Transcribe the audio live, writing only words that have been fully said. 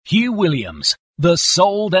Hugh Williams, The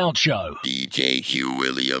Sold Out Show. DJ Hugh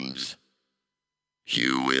Williams.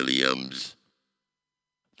 Hugh Williams.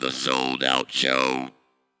 The Sold Out Show.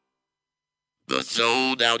 The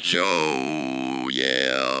Sold Out Show,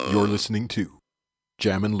 yeah. You're listening to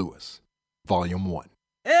Jammin' Lewis, Volume 1.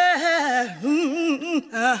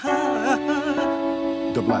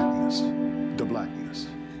 The blackness, the blackness.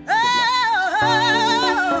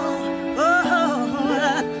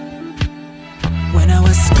 When I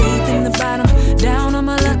was scraping the bottom, down on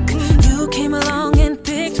my luck, you came along and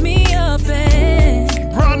picked me up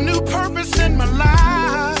and brought new purpose in my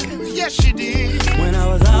life. Yes, you did. When I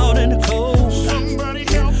was out in the cold, somebody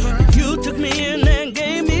help her. You took me in and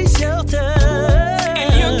gave me shelter.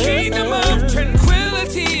 In your kingdom of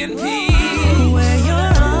tranquility and peace, where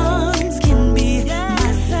your arms can be my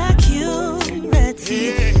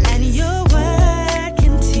security, and your word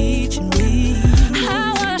can teach me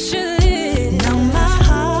how I should live. Now my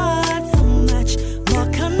heart's so much more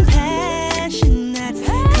convinced.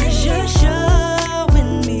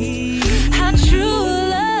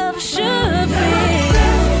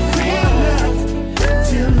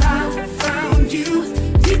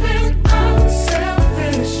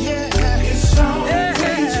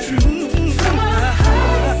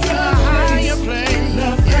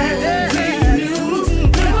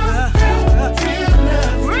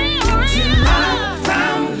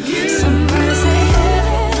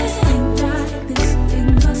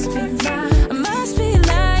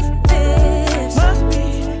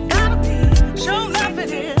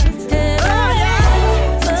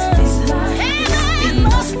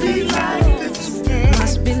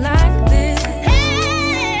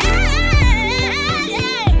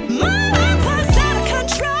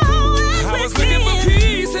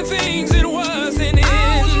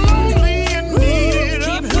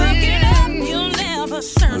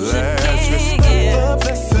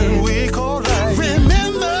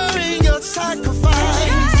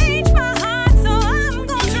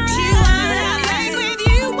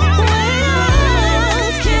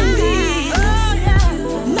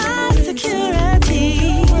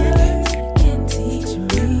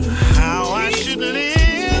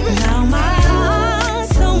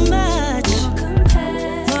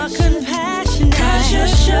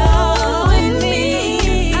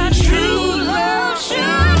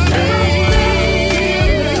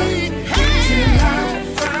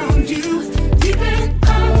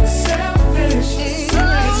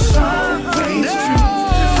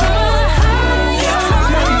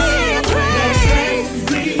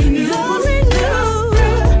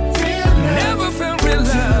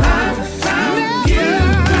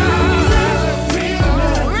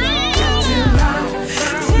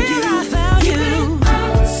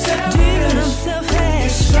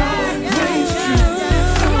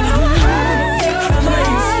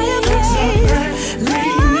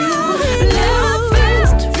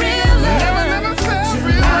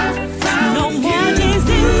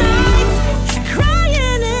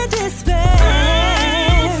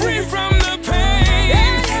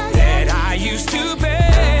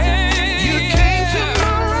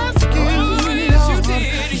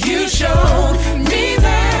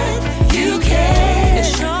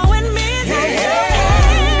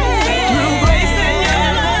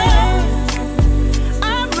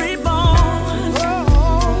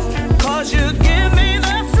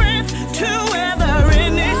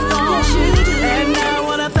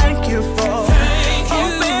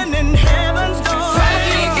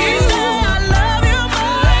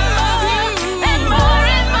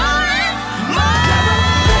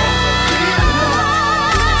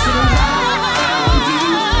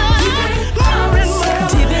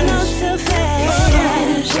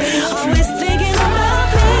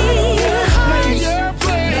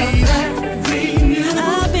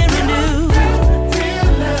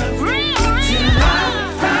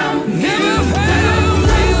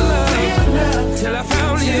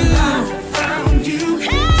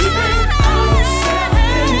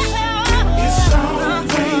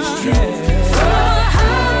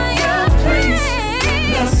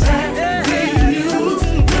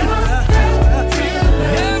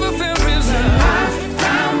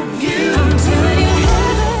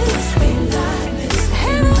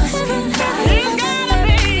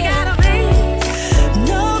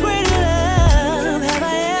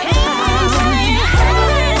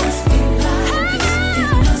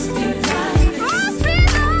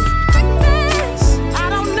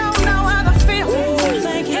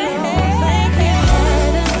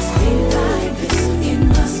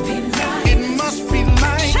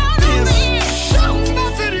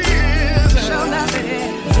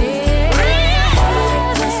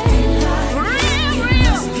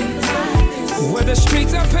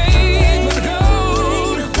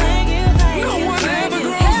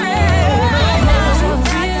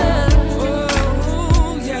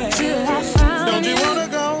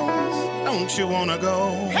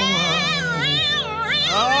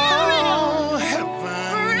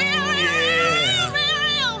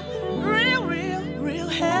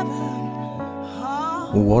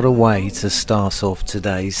 What a way to start off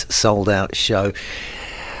today's sold out show.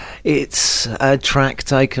 It's a track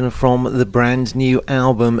taken from the brand new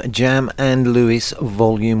album Jam and Lewis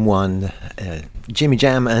Volume 1. Jimmy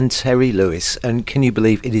Jam and Terry Lewis, and can you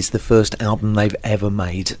believe it is the first album they've ever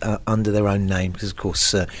made under their own name? Because of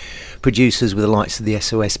course producers with the likes of the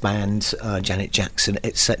SOS Band, Janet Jackson,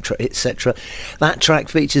 etc, etc. That track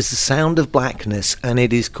features the sound of blackness, and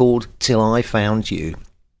it is called Till I Found You.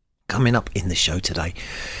 Coming up in the show today,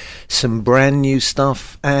 some brand new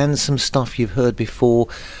stuff and some stuff you've heard before,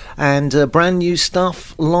 and brand new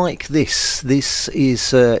stuff like this. This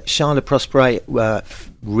is Charlotte Prospere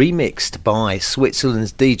remixed by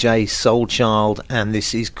Switzerland's DJ Soulchild, and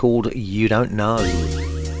this is called You Don't Know.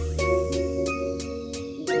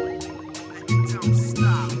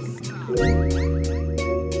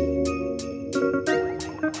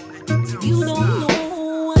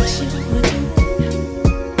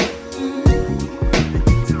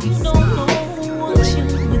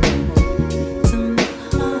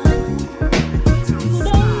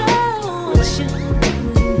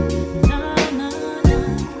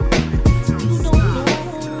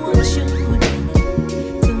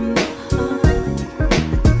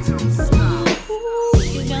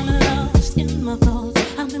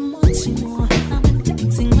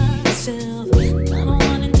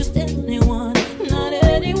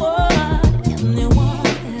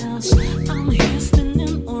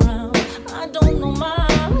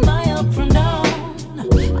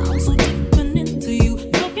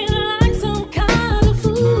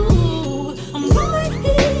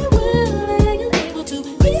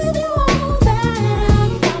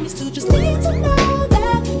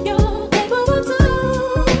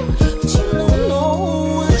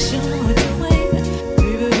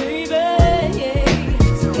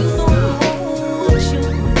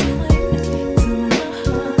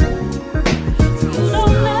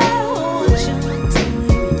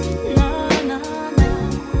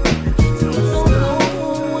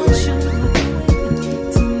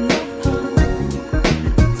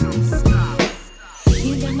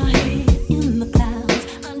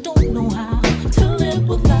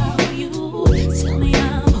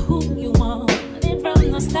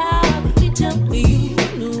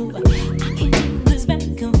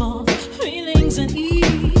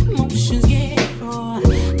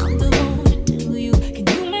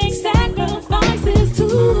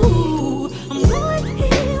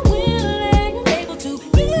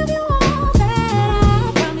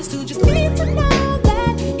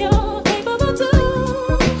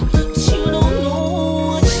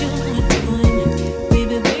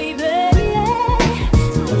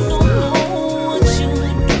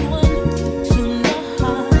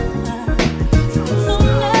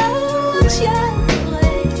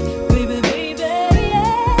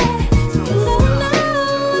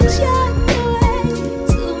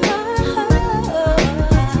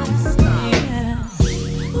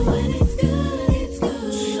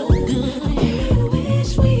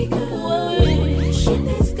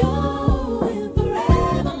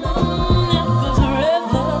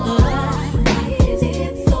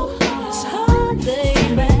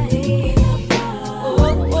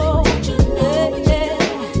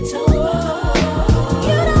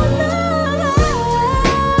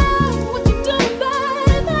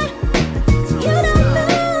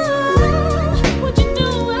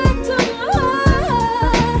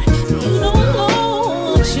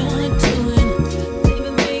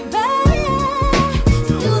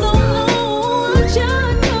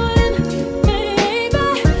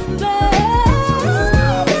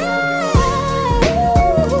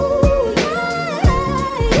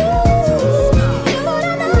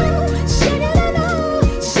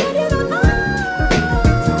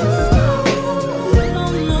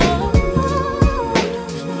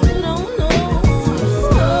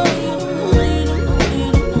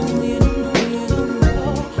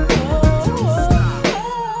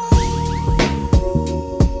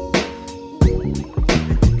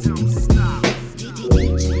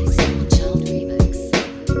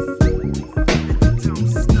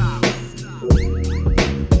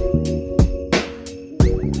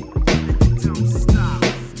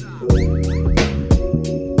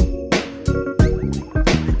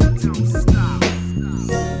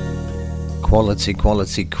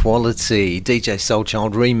 Quality. DJ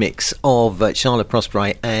Soulchild remix of Charlotte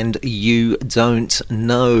Prospere and You Don't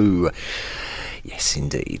Know. Yes,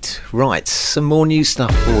 indeed. Right, some more new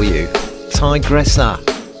stuff for you. Tigressa.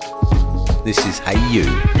 This is Hey You.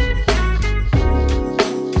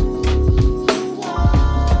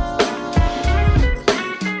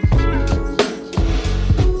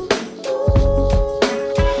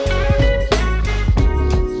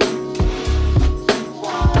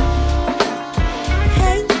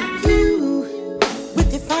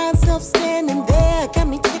 yourself standing there. Got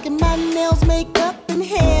me checking my nails, makeup, and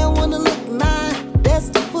hair. Wanna look my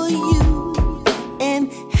best for you.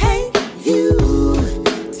 And hey, you,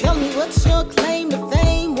 tell me what's your claim to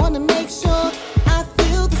fame. Wanna make sure I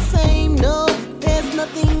feel the same. No, there's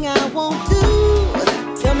nothing I won't do.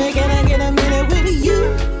 Tell me, can I get a minute with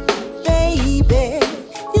you, baby?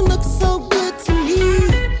 You look so good to me.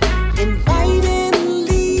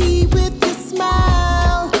 Invitingly with your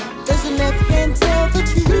smile. Does your left hand tell the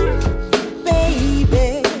truth,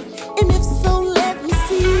 baby? And if so, let me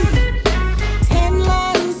see. 10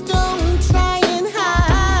 lines, don't try and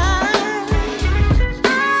hide.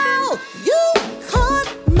 Oh, you caught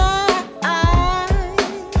my eye.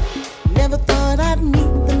 Never thought I'd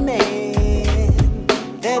meet the man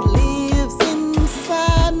that lives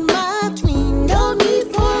inside my dream. No need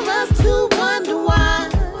for us to wonder why.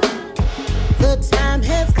 The time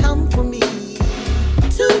has come for me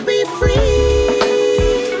to be free.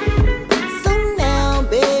 So now,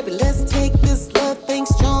 baby, let's take this love thing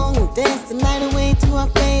strong and dance the night away to our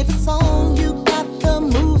favorite song. You got the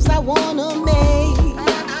moves I wanna make.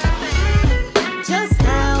 Just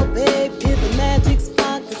how, babe, did the magic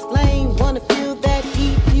spark this flame? Wanna feel that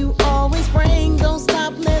heat you always bring. Don't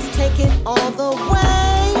stop, let's take it all the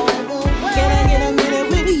way. Can I get a minute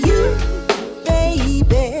with you,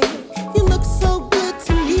 baby? You look so good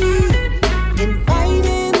to me.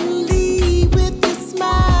 Invitingly with your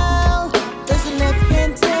smile. Does your left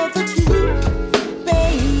hand tell the truth,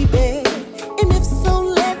 baby? And if so,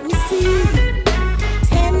 let me see.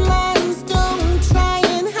 10 lines, don't try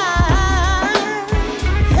and hide.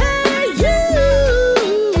 Hey,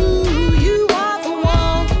 you are the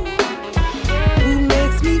one who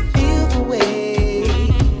makes me feel the way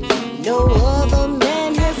no other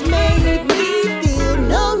man has made me feel.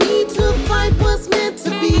 No need to fight what's meant to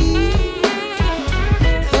be.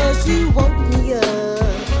 'Cause you woke me up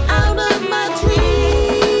out of my dream.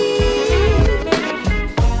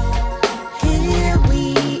 Here we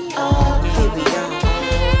are,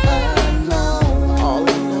 alone, all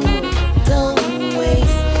alone. Don't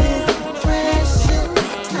waste this precious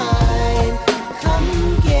time. Come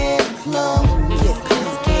get close,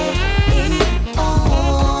 get it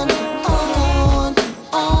on.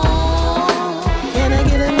 Can I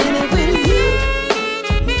get a minute with you?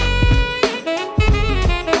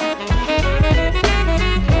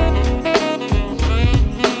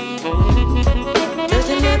 Does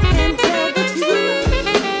your left hand tell the truth?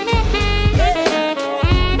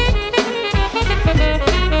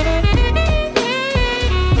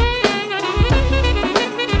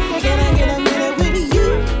 Can I get a minute with you,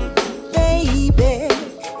 baby?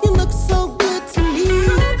 You look so good to me.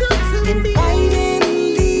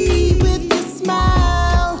 Invitingly with your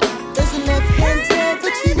smile. Does your left hand tell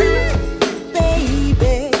the truth,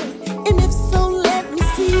 baby? And if so, let me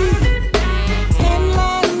see. 10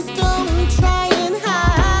 lines, don't try and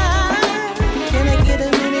hide. Can I get a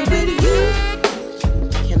minute with you?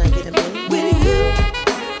 Can I get a minute with you?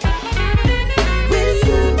 With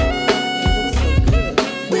you. You look so good.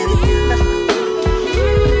 With you.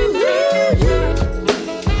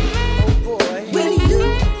 Oh boy. With you.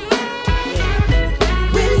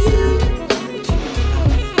 With you.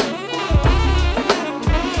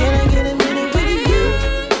 Can I get a minute with you,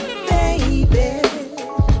 baby?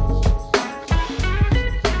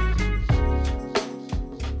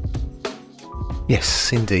 Yes,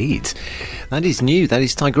 indeed. That is new. That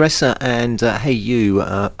is Tigressa and Hey You,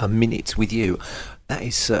 A Minute With You. That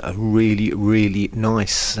is a really, really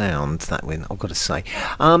nice sound, that one, I've got to say.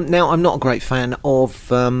 Now, I'm not a great fan of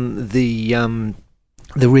the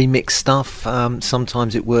remix stuff.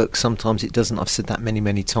 Sometimes it works, sometimes it doesn't. I've said that many,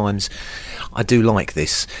 many times. I do like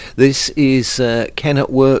this. This is Ken at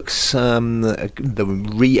Works, the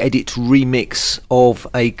re-edit remix of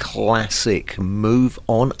a classic, Move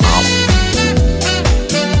On Up.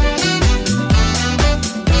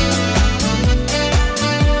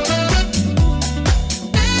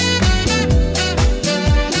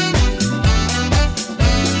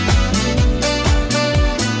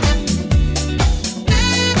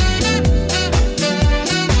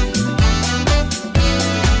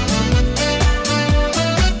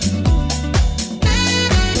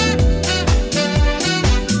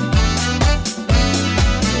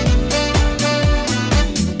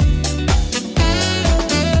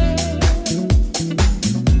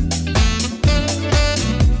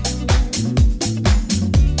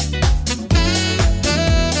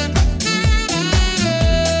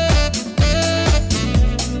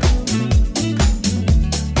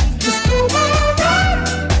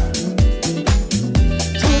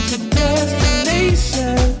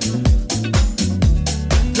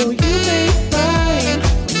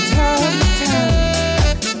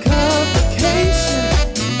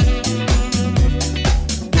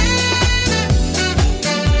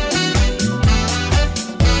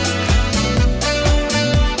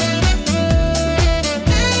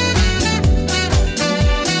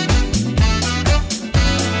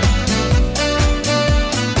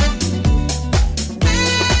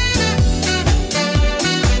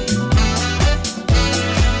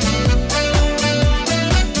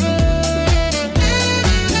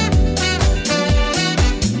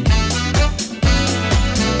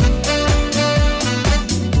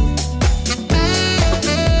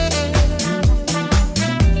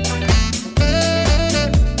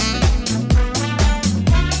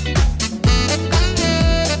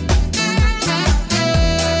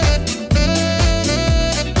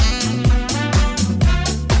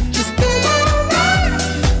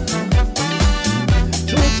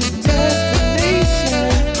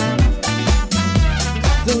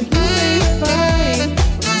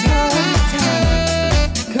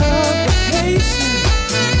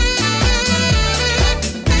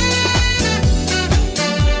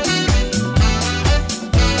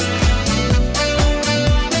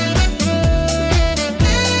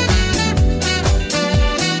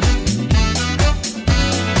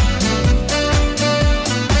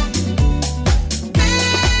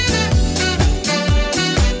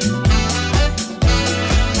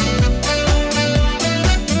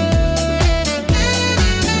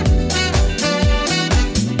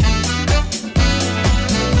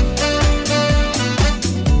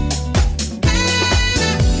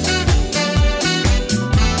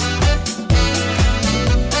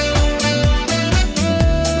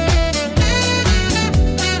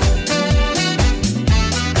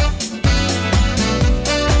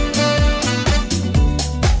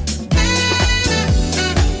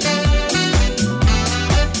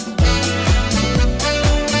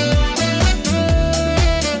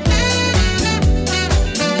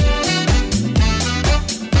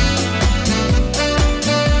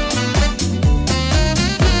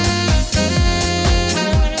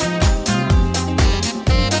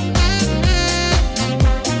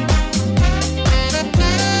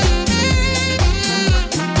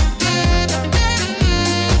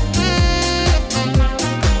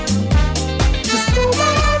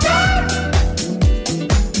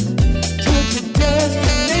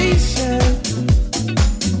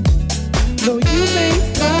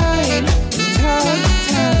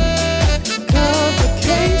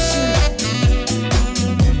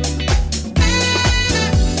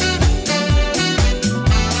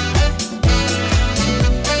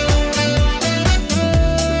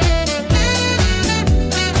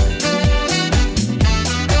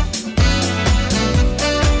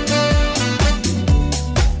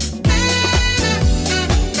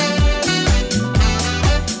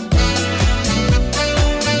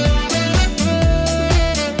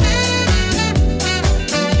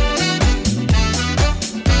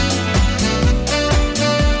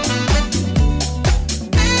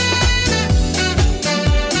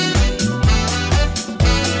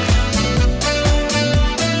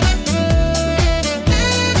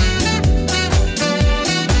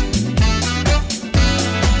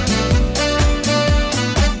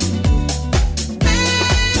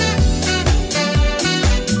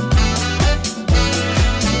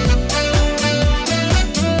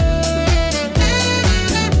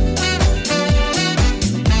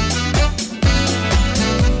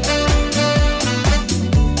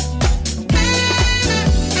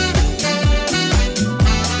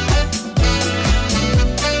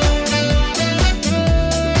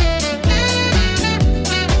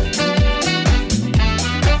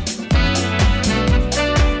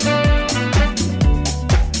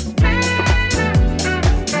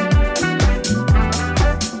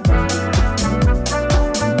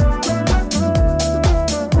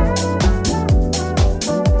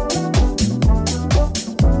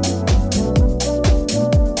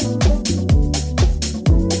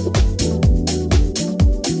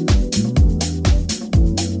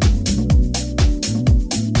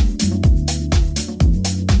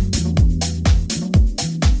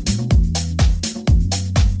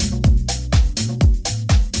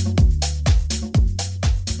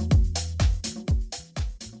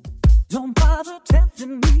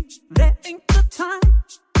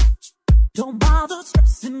 Don't bother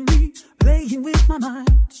stressing me, playing with my mind.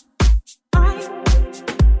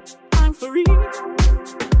 I'm free.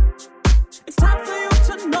 It's time for you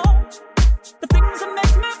to know the things that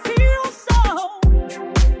make me feel so.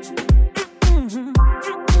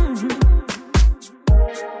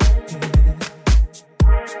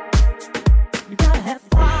 You gotta have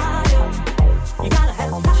fire. You gotta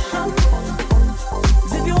have passion.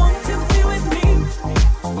 'Cause if you want to be with me,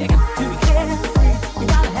 you got to be carefree. You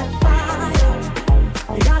gotta have fire.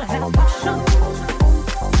 You gotta have passion.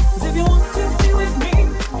 'Cause if you want to be with me,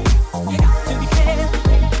 you got to be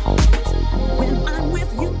carefree.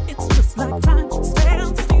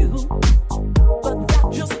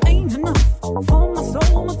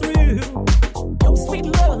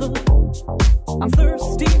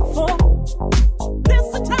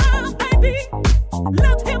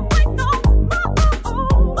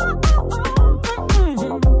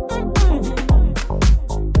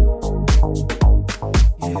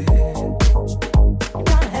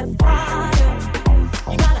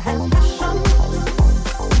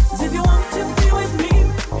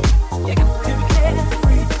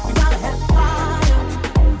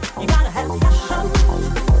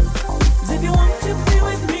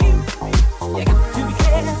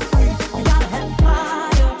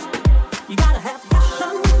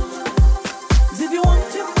 passion. 'Cause if you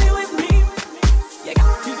want to be with me, you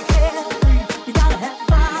got to be carefree. You gotta have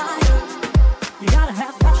fire. You gotta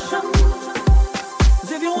have passion.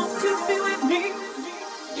 'Cause if you want to be with me,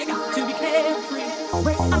 you got to be carefree. The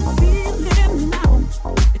way I'm feeling now,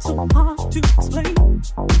 it's so hard to explain.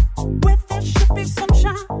 Where there should be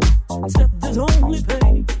sunshine, instead there's only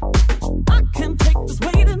pain. I can't take this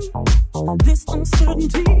waiting, this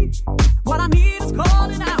uncertainty. What I need is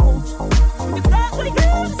calling out. It's there for you to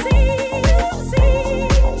see, to see.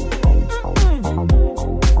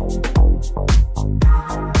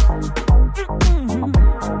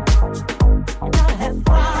 You gotta have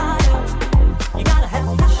fire, you gotta have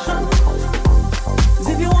passion. 'Cause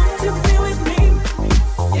if you want to be with me,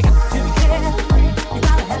 you got to be carefree. You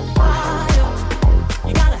gotta have fire,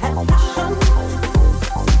 you gotta have passion.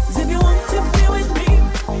 'Cause if you want to be with me,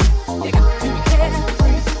 you got to be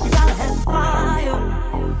carefree. You gotta have fire,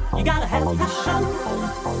 you gotta have passion.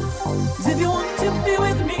 'Cause if you want to be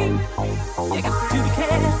with me, you got to be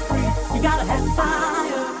carefree. You gotta have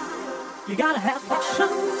fire, you gotta have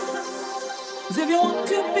passion. 'Cause if you want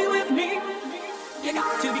to be with me, you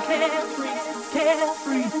got to be carefree,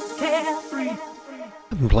 carefree, carefree.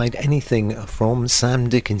 Haven't played anything from Sam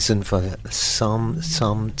Dickinson for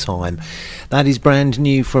some time. That is brand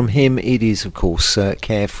new from him. It is, of course,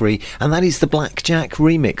 Carefree, and that is the Blackjack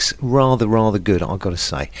remix. Rather good, I've got to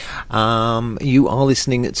say. You are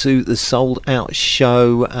listening to the Sold Out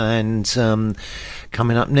Show, and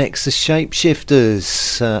coming up next, the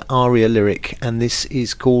Shapeshifters, aria lyric, and this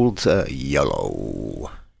is called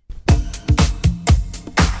Yellow.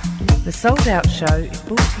 The Sold Out Show is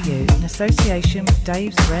brought to you in association with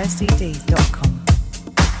davesrarecds.com.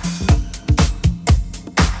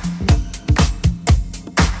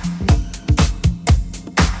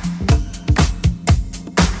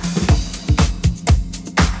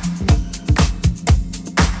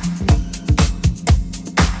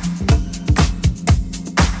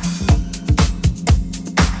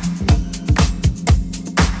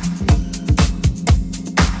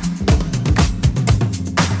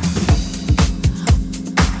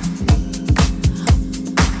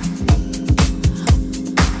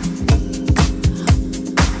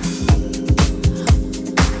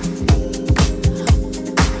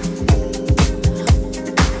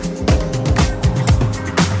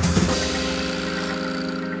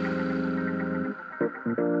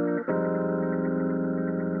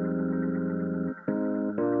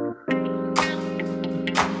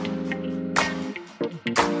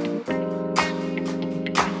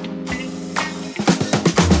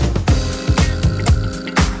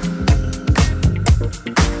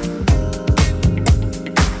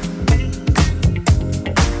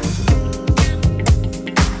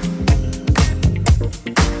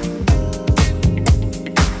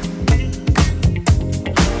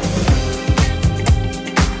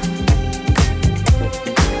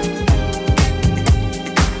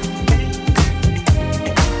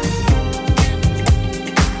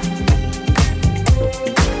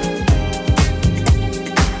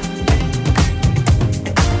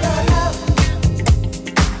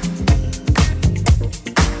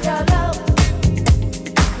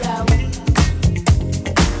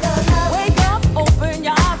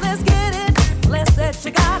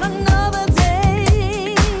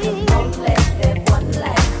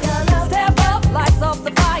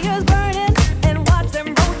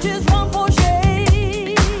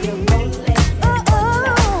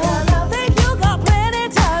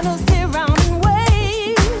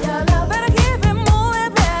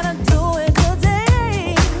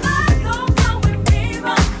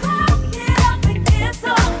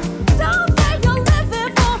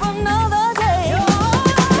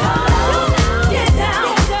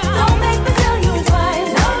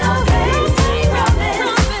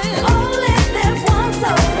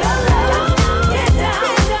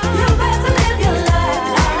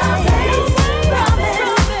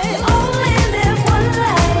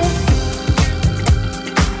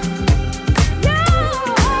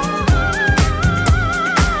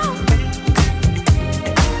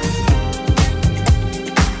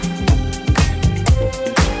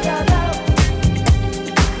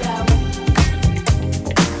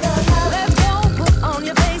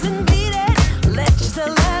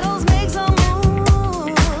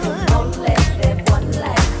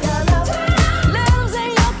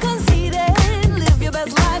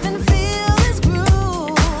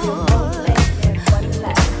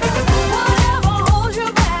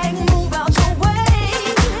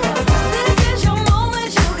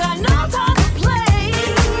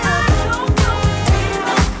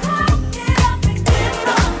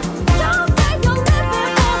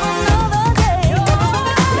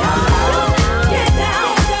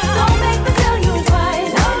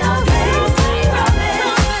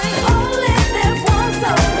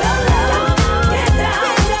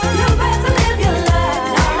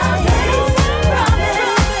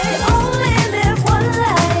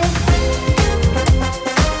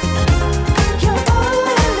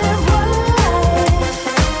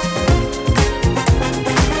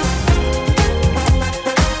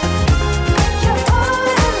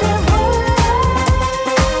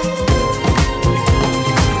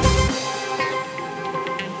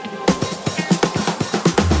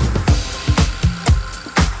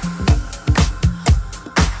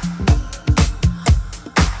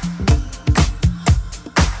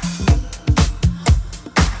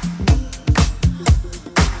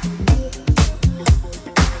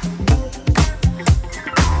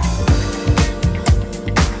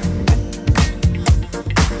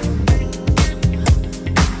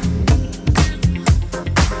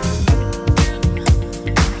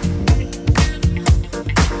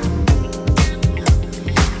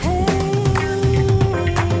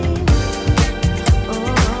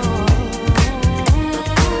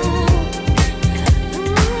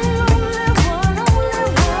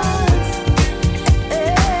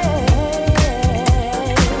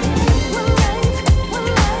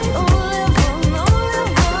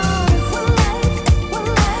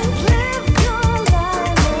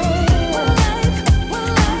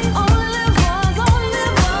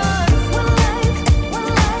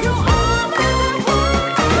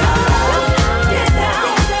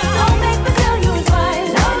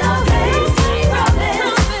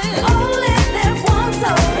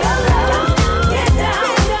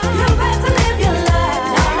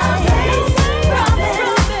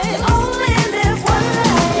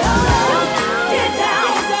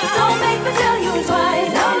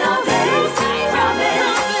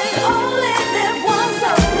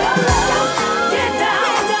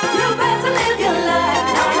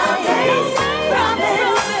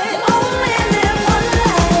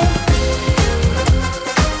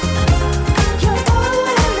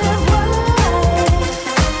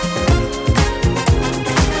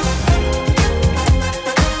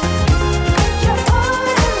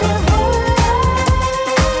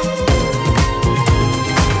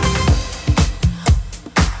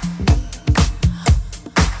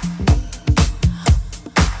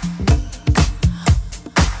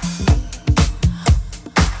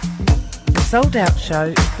 Sold Out Show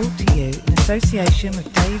is brought to you in association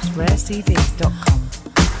with davesrarecds.com.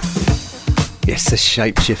 Yes, the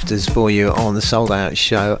Shapeshifters for you on the Sold Out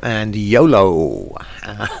Show, and YOLO.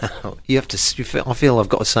 You have to. I feel I've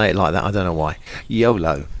got to say it like that. I don't know why.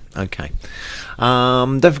 YOLO. Okay.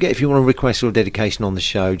 Don't forget, if you want to request your dedication on the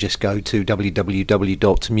show, just go to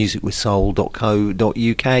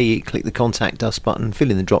www.musicwithsoul.co.uk, click the Contact Us button,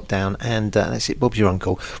 fill in the drop down, and that's it. Bob's your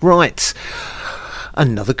uncle. Right.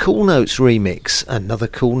 Another Cool Notes remix. Another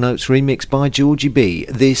Cool Notes remix by Georgie B.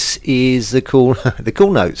 This is the Cool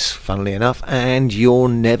Notes, funnily enough, and You're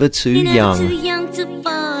Never Too Young. You're never too young to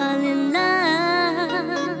fall in love.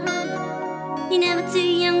 You're never too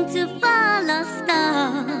young to follow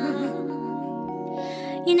star.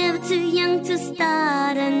 You're never too young to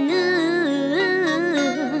start anew.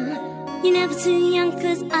 You're never too young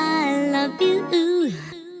 'cause I love you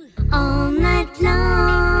all night long.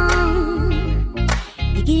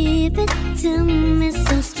 You give it to me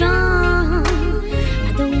so strong.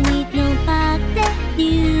 I don't need nobody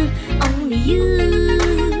new, only you.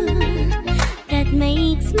 That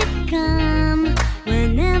makes me come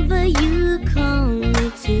whenever you call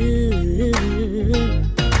me to.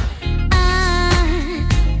 I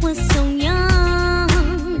was so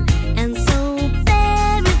young and so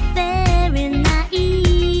very, very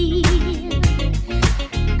naive.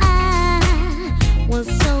 I was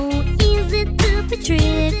so easy to be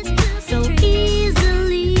tricked, so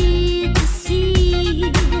easily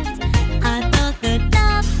deceived. I thought that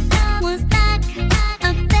love was like a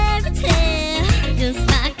fairy tale, just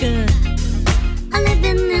like a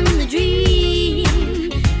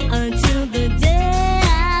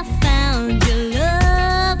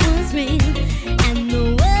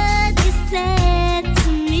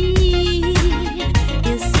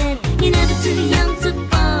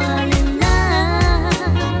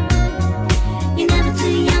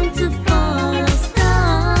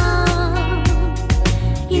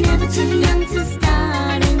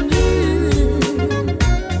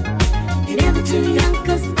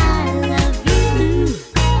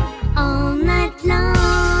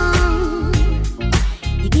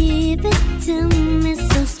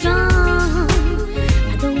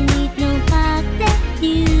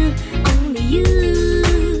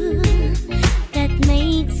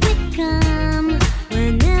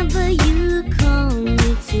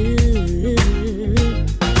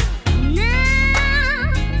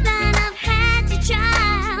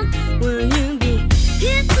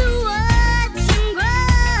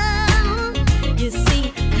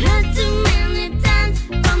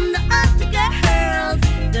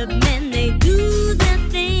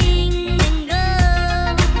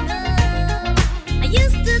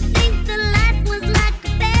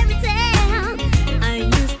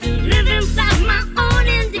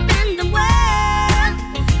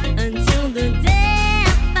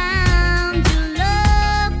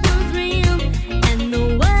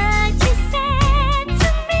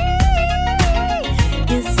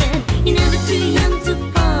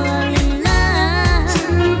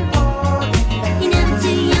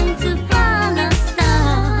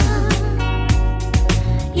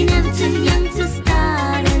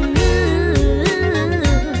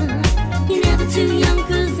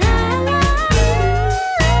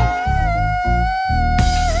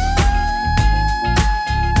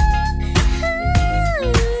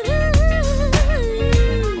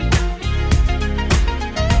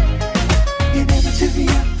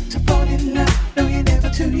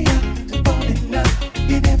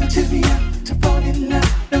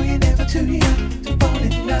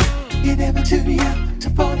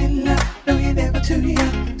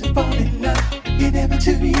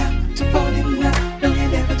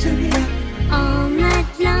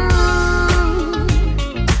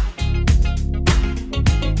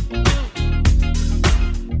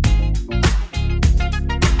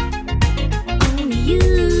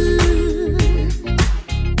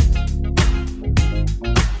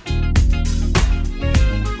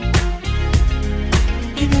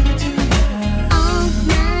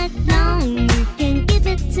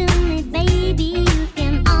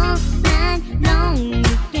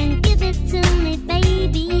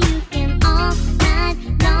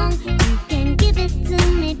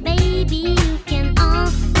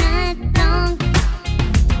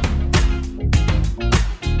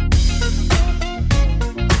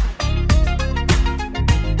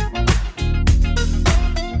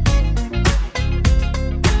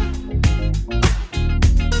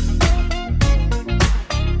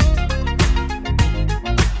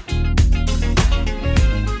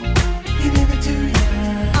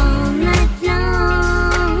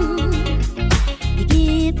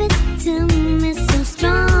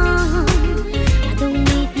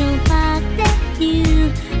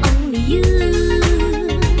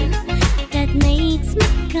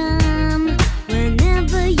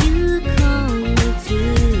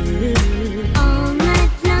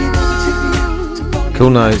Cool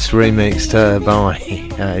Notes remixed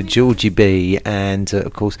by Georgie B and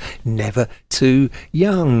of course Never Too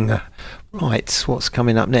Young. Right, what's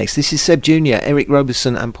coming up next? This is Seb Jr., Eric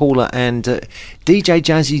Roberson and Paula and DJ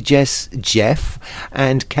Jazzy Jeff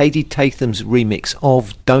and Katie Tatham's remix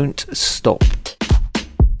of Don't Stop.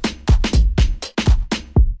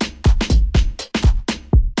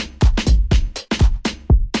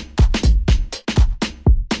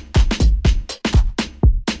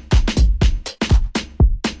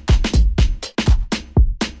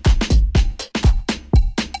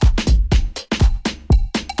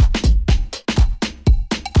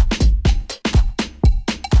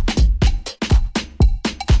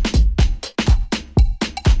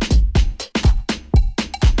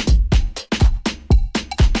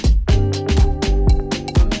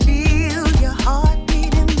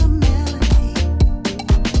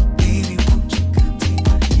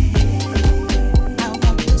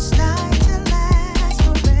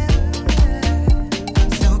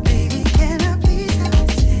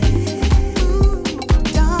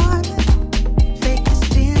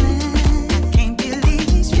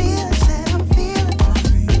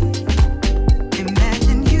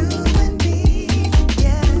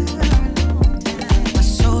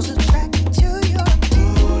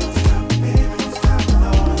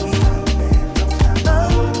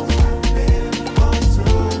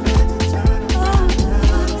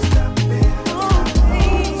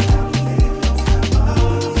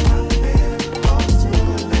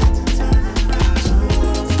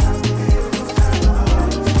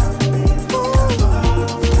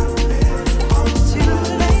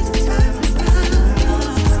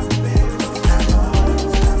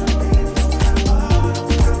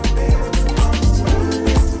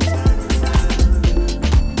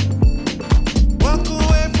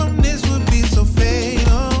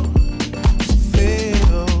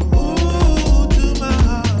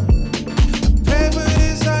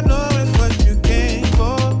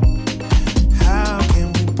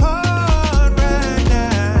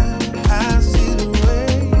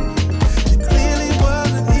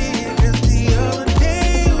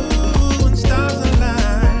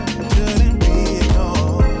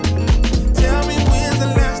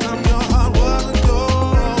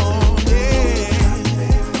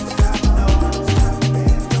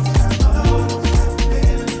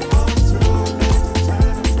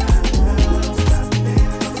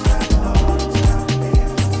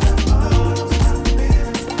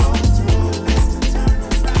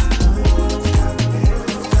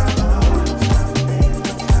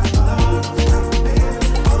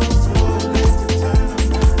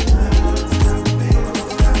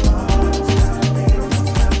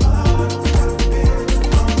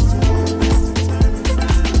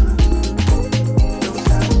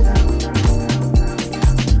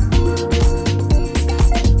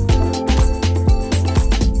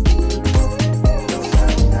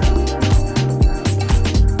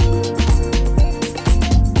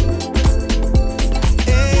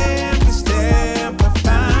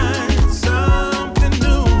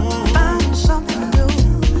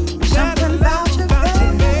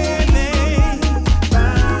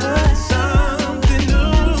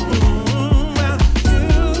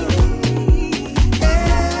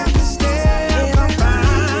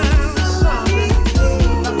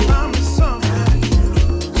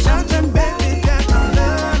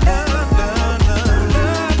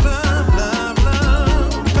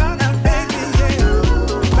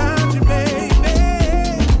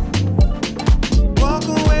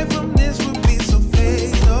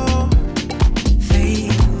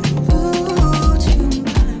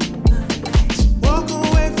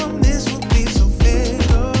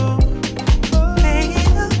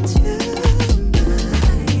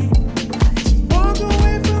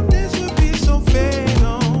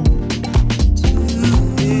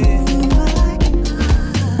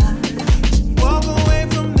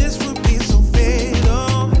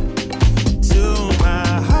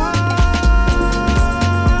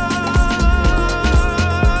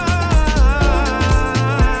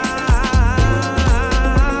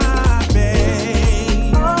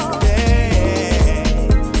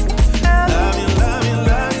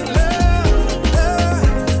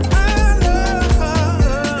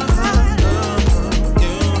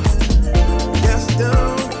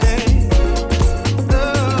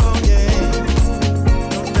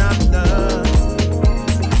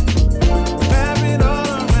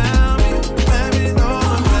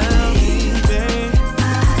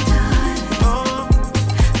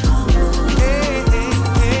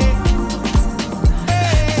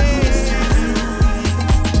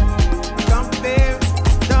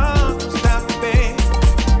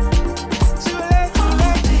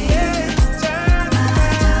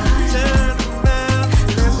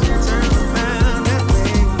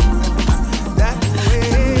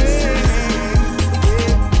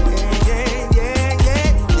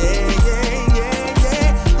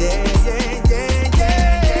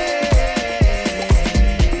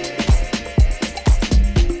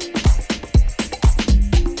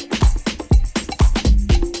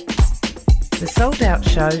 The Sold Out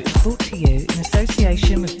Show is brought to you in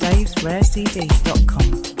association with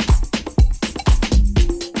davesrarecd.com.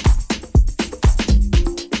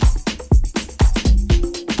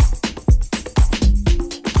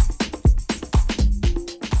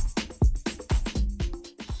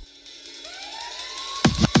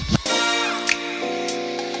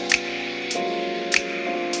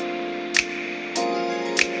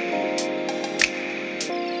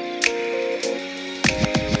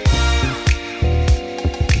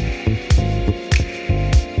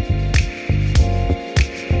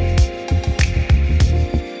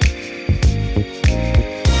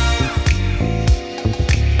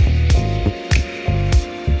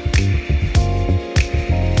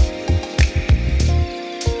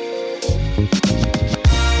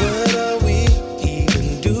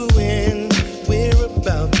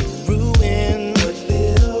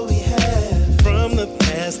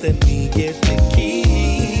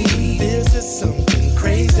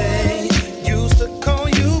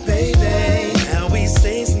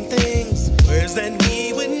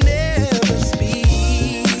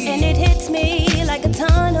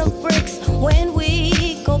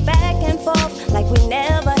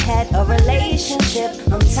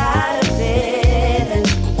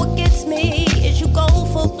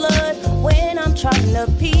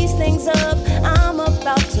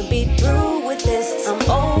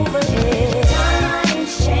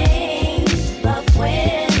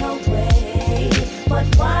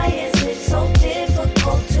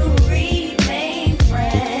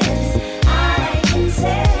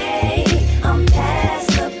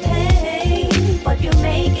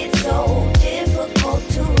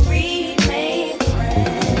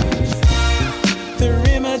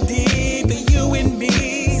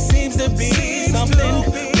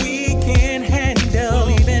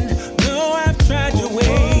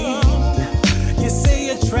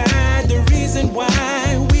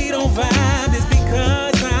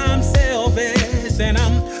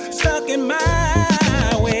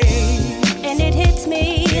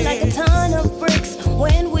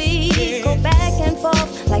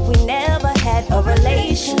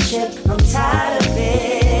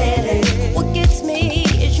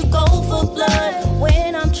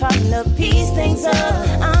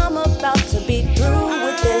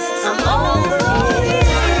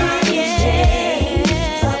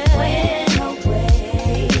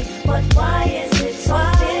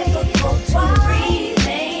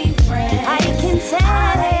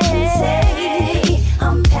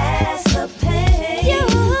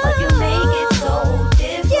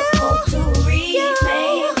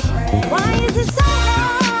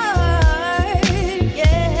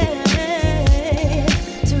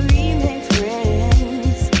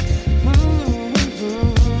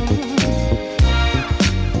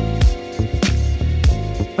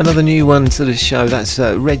 Another new one to the show, that's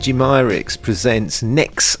Reggie Myrix presents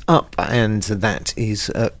Next Up, and that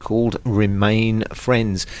is called Remain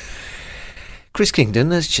Friends. Chris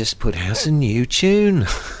Kingdon has just put out a new tune.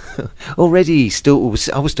 Already,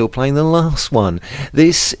 I was still playing the last one.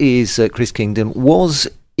 This is Chris Kingdon, Was,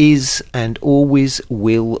 Is and Always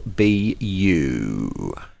Will Be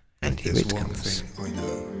You. And here There's it one comes. thing I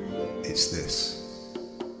know, it's this.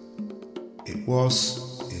 It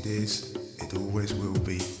was, it is, it always will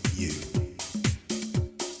be you.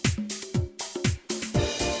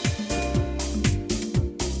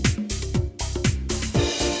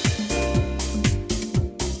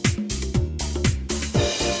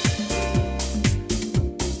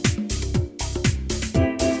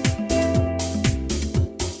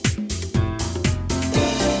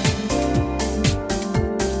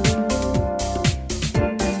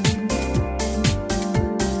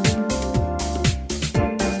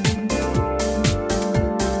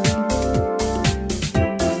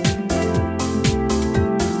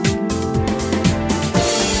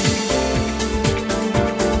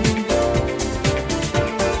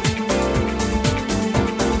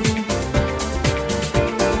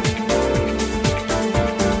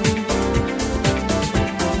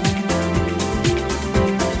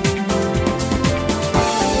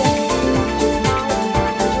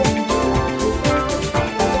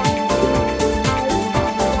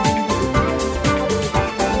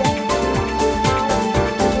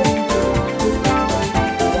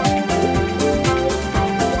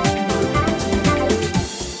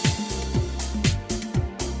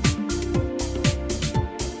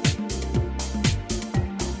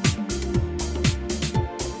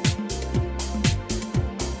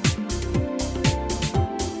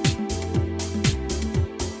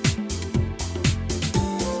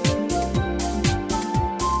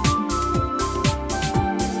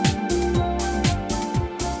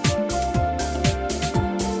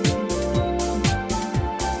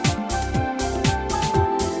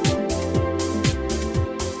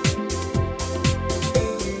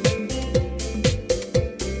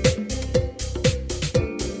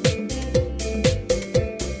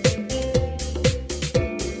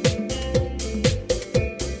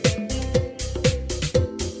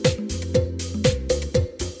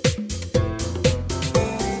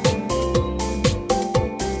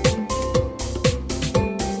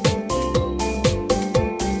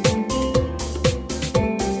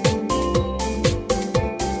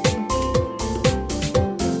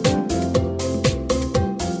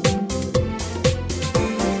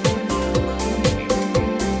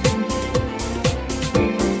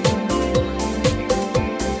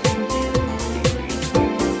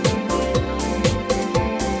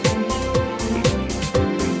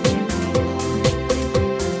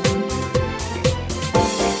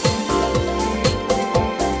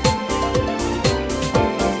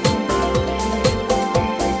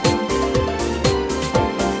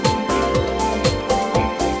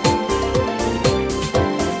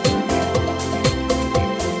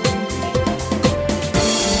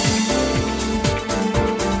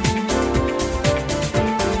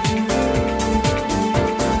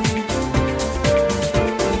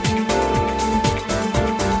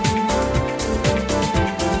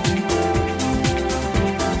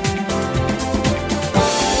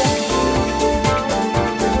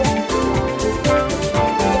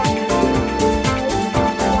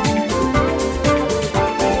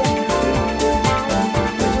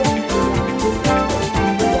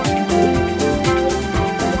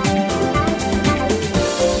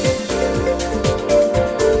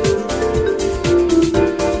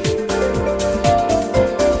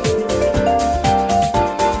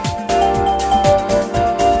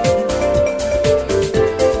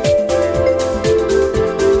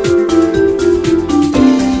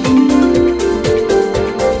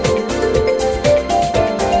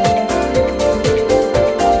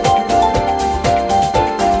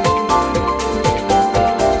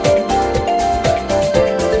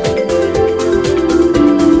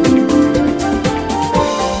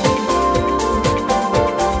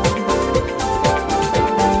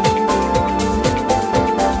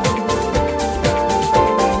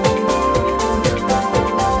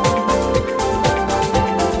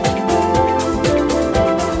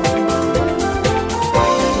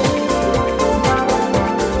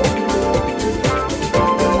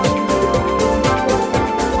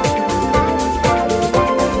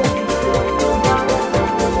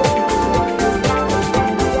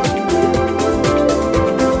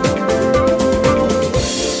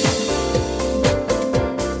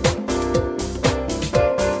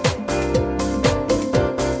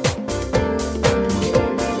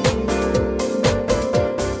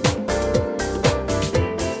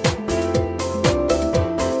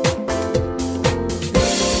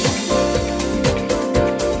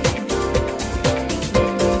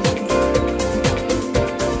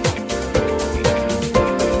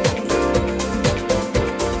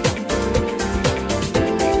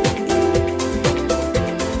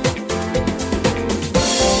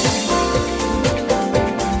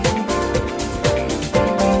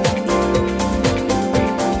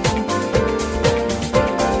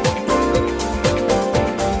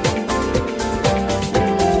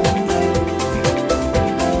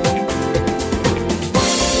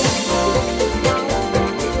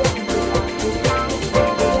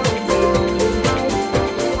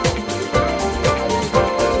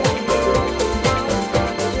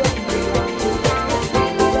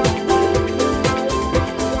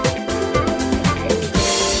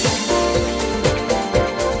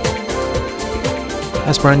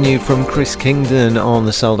 That's brand new from Chris Kingdon on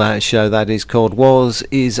the Sold Out Show. That is called Was,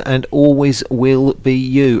 Is and Always Will Be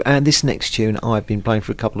You. And this next tune I've been playing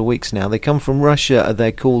for a couple of weeks now. They come from Russia.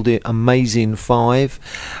 They called it Amazing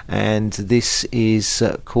 5. And this is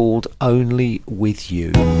called Only With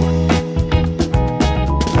You.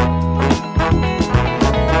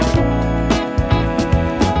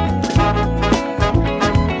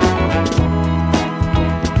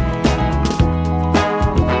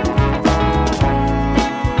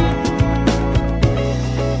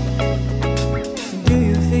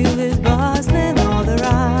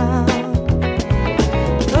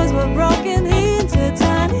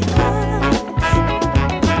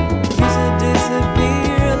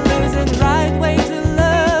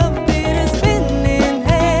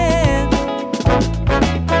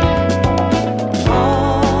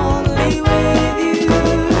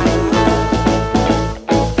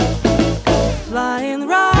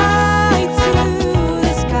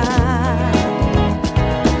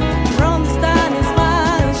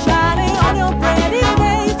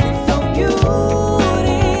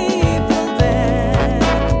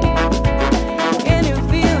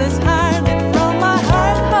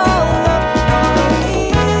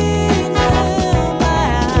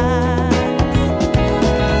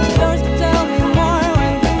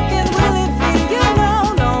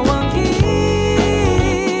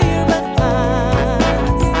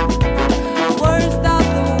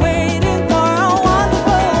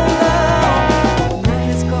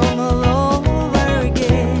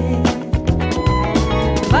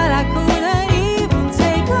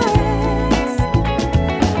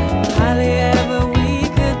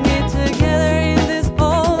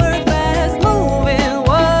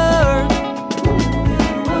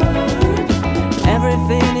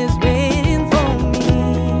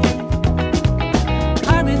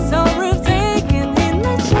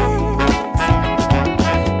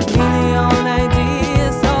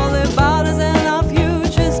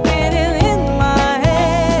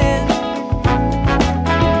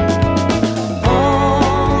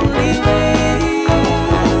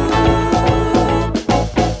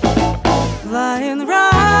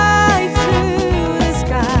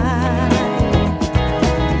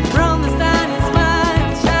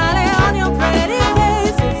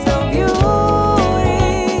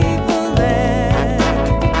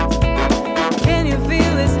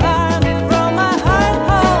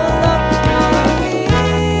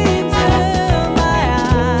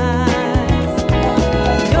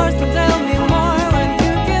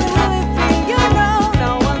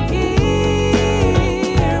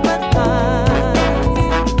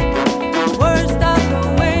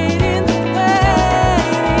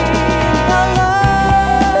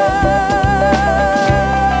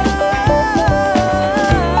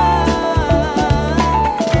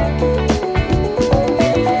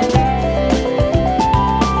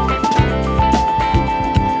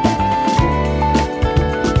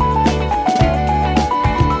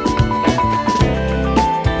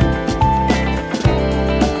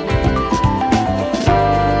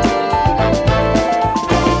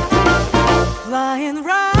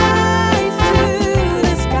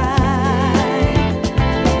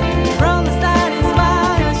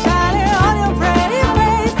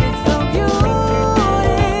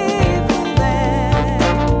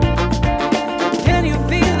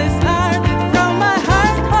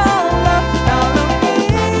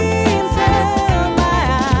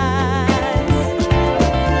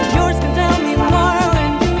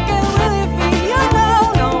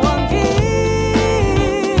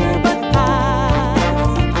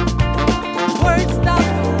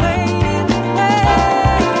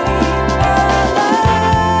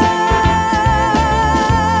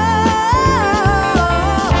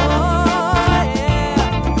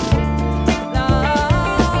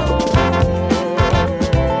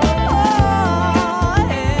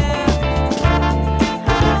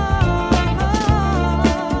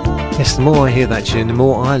 Yes, the more I hear that tune, the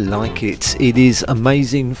more I like it. It is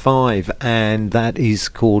Amazing 5, and that is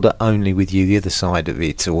called Only With You. The other side of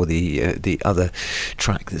it, or the other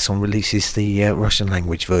track that's on release, is the Russian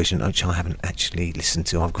language version, which I haven't actually listened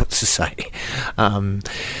to, I've got to say.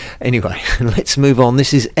 Anyway, let's move on.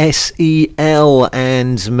 This is SEL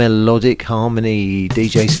and Melodic Harmony.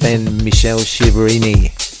 DJ Sven, Michelle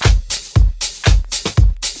Shiverini.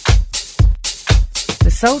 The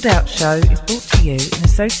Sold Out Show is brought to you in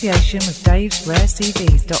association with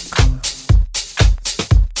davesrarecds.com.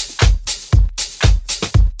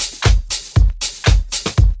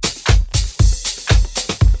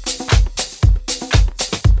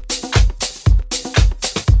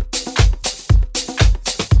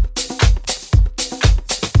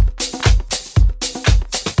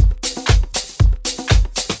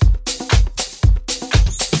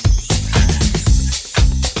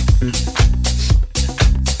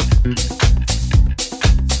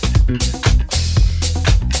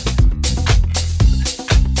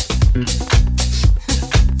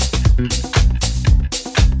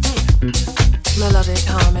 melodic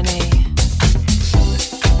harmony.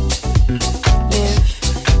 Live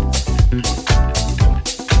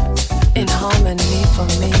in harmony for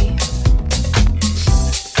me.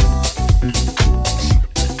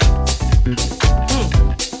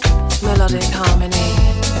 Melodic harmony.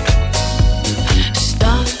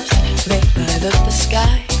 Stars, they light up the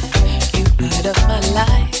sky. You light up my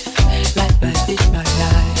life, like that is my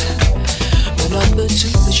life. The number two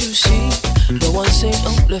that you see, the one sent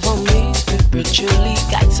only for me. Spiritually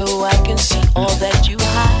guide so I can see all that you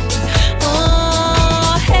hide.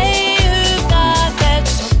 Oh, hey, you got that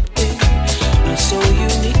something that's so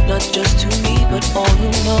unique, not just to me, but all who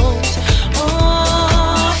knows.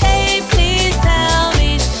 Oh, hey, please tell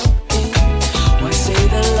me something. Why say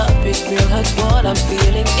the love is real? That's what I'm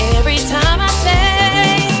feeling every time I say.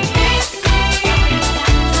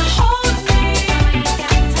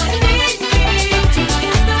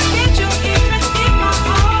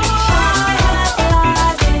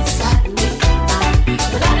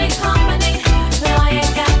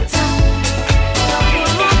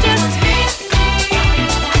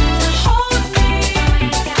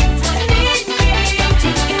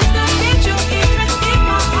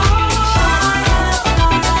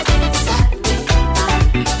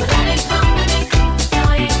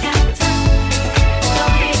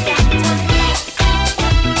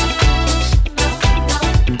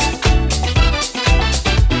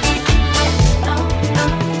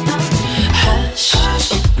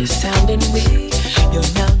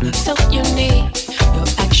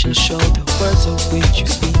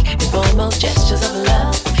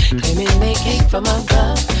 From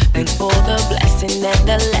above, thanks for the blessing and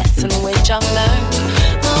the lesson which I've learned.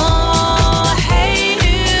 Oh, hey,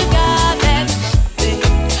 you got that something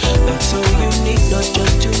that's so unique, not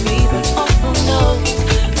just to me, but all who knows.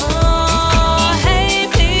 Oh, hey,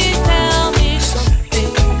 please tell me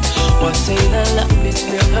something. Or say the love is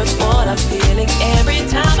real, hurts what I'm feeling every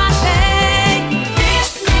time I say.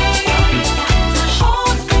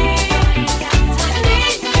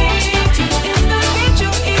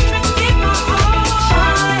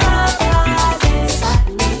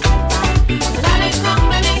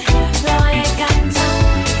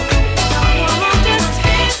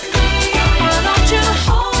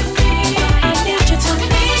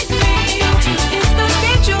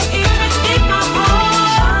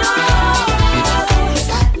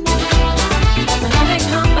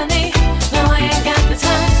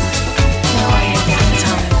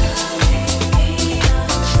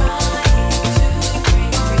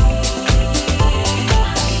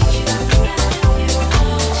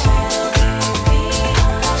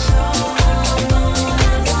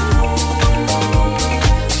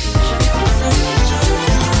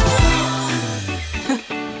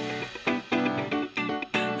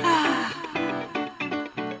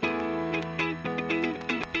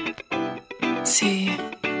 See,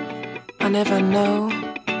 I never know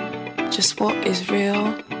just what is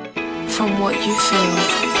real from what you feel.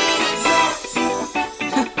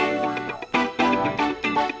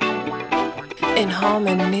 In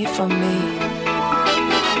harmony for me.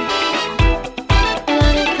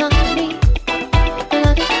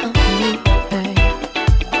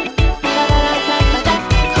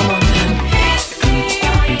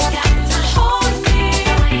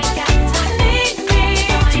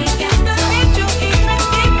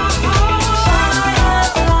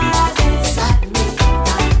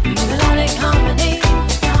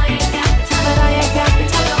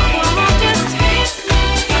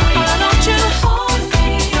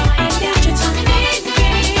 Just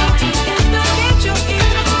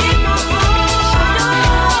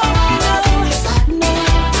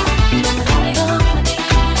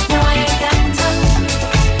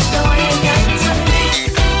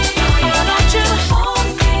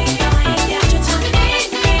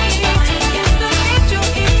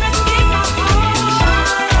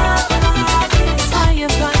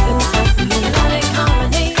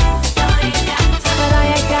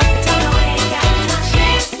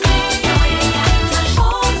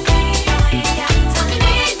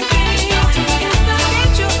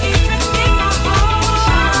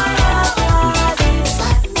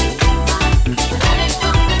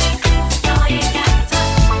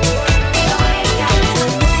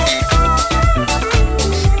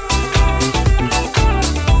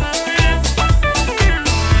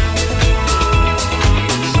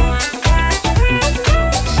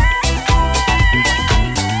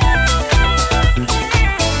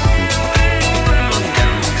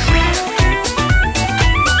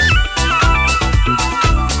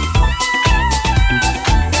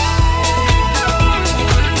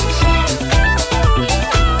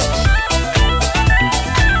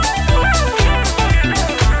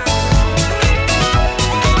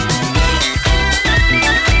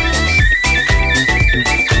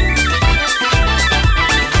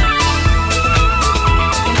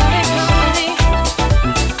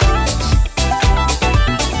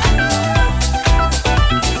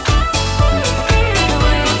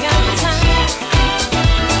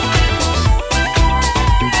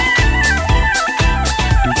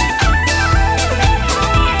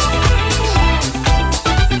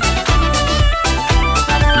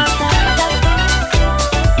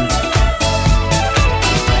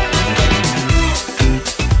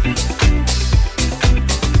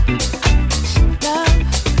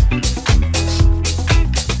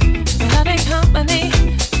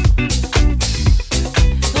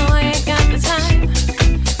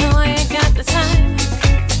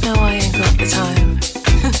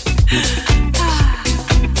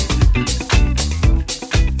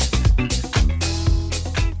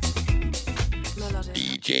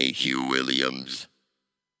DJ Hugh Williams.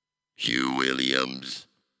 Hugh Williams.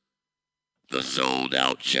 The Sold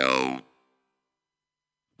Out Show.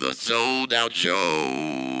 The Sold Out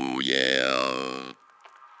Show, yeah.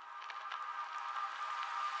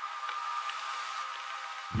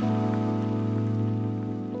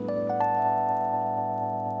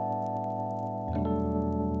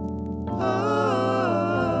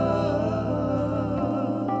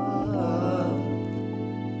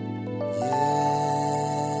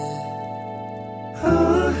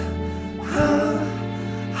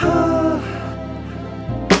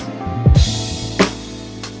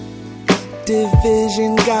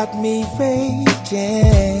 Division got me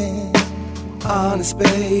raging. Honest,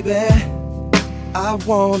 baby, I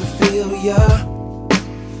wanna feel ya.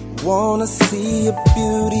 Wanna see your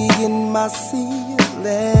beauty in my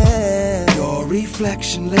ceiling. Your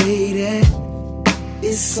reflection, lady,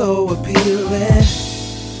 is so appealing.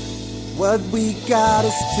 What we got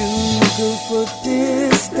is too good for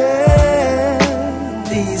distance.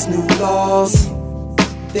 These new laws,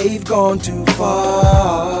 they've gone too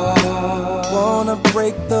far. Wanna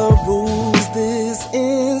break the rules this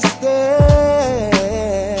instant.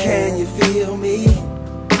 Can you feel me?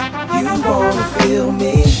 You wanna feel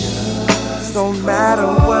me? No matter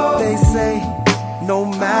what they say, no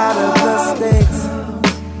matter the stakes.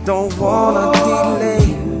 Don't wanna delay,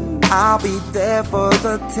 I'll be there for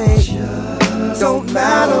the take. Don't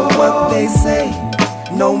matter what they say,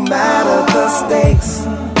 no matter the stakes.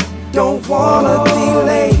 Don't wanna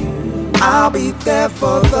delay, I'll be there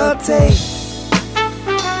for the take.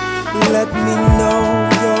 Let me know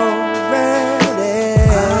you're ready.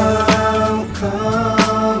 I'm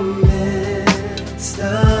coming,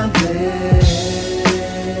 stumbling.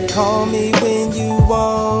 Call me when you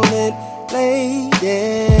want it,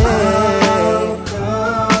 lady. I'll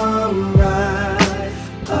come right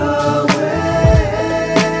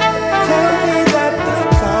away. Tell me that the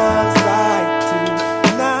time's right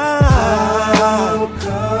tonight. I'll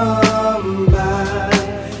come by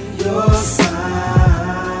your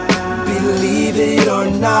side. Believe it or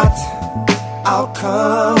not, I'll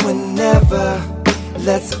come whenever.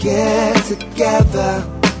 Let's get together,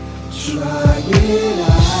 try it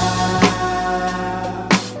out.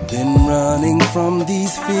 Been running from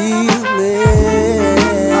these feelings.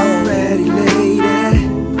 I'm ready, lady.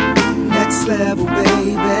 Next level,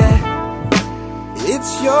 baby.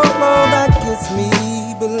 It's your love that gets me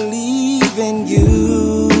believing you.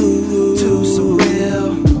 Too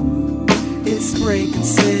surreal, it's breaking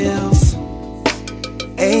seals.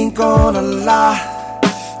 Ain't gonna lie,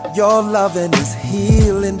 your loving is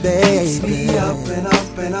healing, baby. It's me up and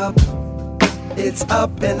up and up. It's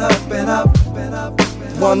up and up and up and up.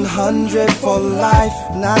 100 for life,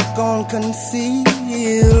 not gon' conceal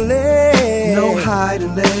it. No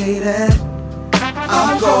hiding, lady,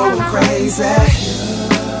 I'm going crazy.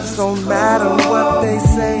 No matter what they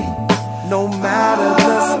say, no matter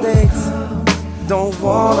the stakes. Don't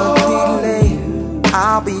wanna delay,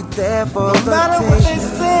 I'll be there for the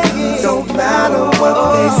take. Don't matter what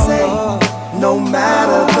they say, no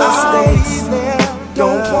matter the stakes.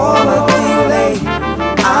 Don't wanna delay,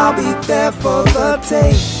 I'll be there for the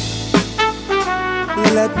take.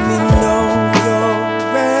 Let me know you're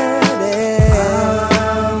ready.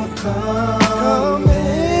 I'm coming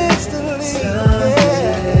instantly.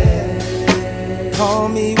 Call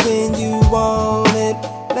me when you want it,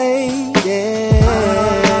 lady.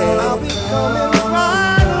 I'll be coming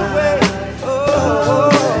right away. Oh.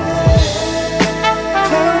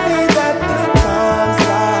 Tell me that the time's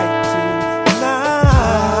right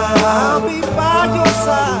tonight. I'll be by your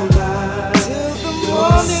side till the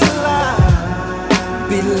morning light.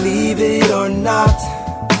 Believe it or not,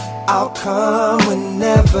 I'll come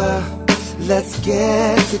whenever. Let's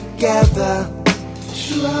get together,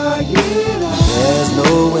 try it out. There's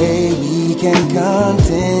no way we can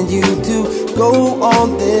continue to go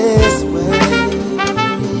on this way.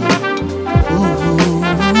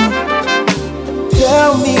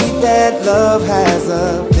 Tell me that love has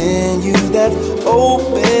a venue that's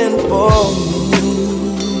open for me.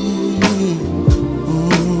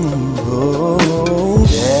 Oh,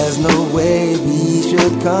 there's no way we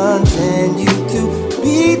should continue to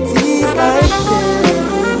be teased like this.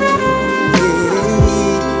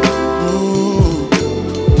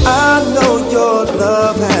 I know your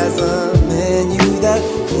love has a menu that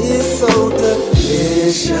is so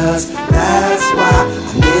delicious. That's why I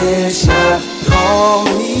miss ya. Call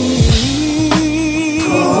me.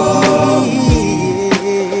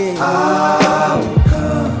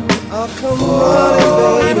 I'll come running,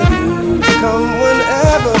 baby. Come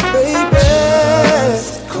whenever, baby.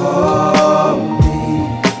 Call me.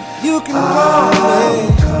 You can call me.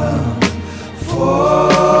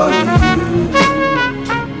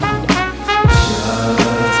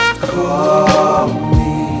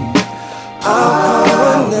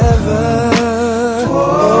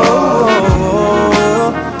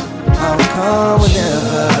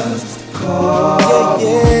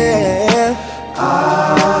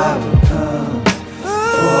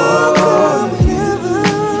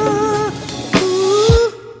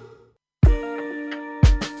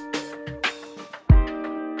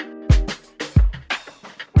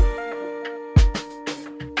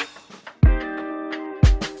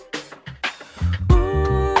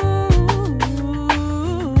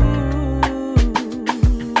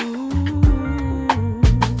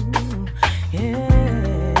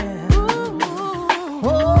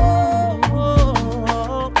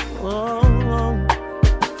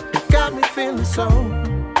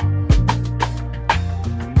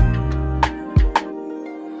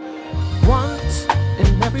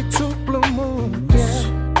 moon, yeah.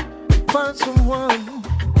 Find someone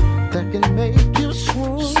that can make you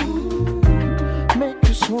swoon, make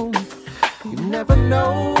you swoon. You never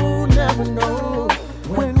know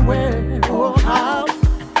when, where, or how.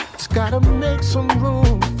 Just gotta make some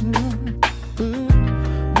room,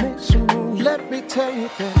 make some room. Let me tell you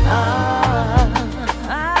that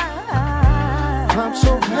I'm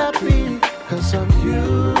so happy 'cause of you,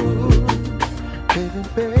 baby,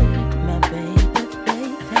 baby, my baby, baby.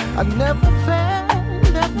 I never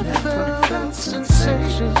felt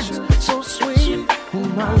sensations so sweet in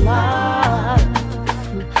my life.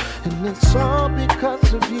 And it's all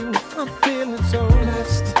because of you. I'm feeling so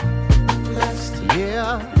blessed,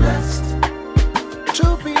 yeah, blessed to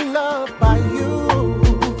be loved by you.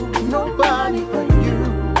 Nobody but you.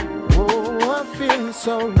 Oh, I'm feeling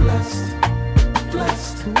so blessed.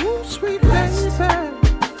 Ooh, sweet baby,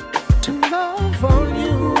 to love on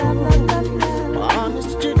you.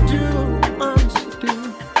 Honest you do,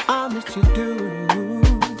 honest you do.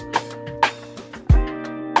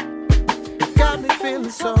 You got me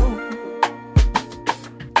feeling so.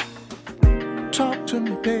 Talk to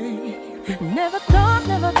me, baby. Never thought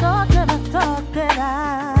that I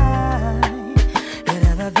could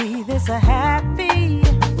ever be this happy.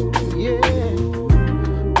 Yeah.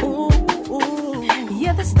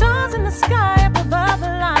 Yeah, the stars in the sky up above the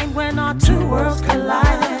line when our two worlds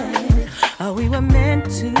collided. Oh, we were meant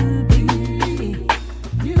to be,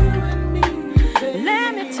 you and me. Let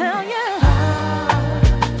me tell you, I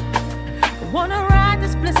wanna ride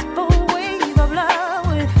this blissful wave of love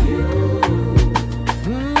with you.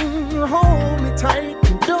 Hold me tight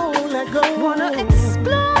and don't let go. Wanna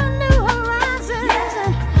explore new horizons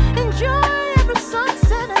and enjoy every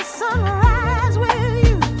sunset and sunrise with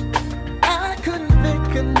you. I couldn't think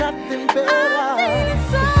of nothing better. I'm feeling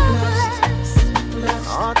so blessed.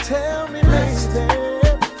 Oh, tell me, lady,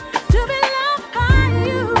 to be loved by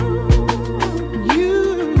you.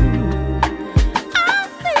 I'm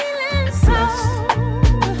feeling so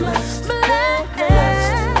blessed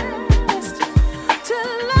to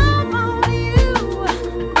love on you,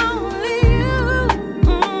 only you.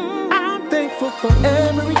 I'm thankful for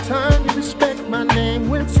every time you respect my name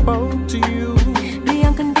when spoke to you. The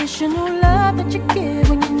unconditional love that you give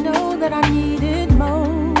when you know that I need it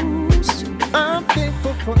most. I'm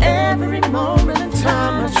thankful for every moment and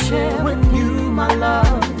time I share with you, my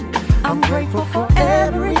love. I'm grateful for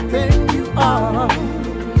everything you are.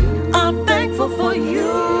 I'm thankful for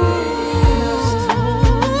you.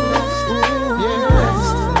 Yes.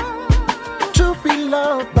 To be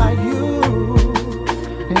loved by you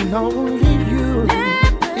and only you.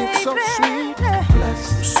 It's so sweet.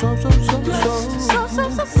 So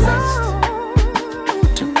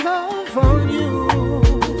to love on you.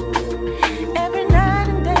 Every night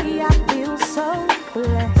and day I feel so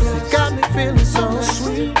blessed. You got me feeling so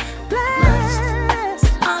sweet. Blessed.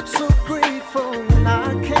 I'm so grateful and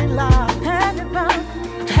I can't lie. Have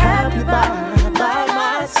you by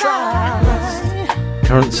my side.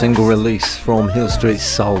 Current single release from Hill Street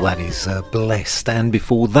Soul, that is Blessed. And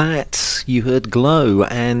before that, you heard Glow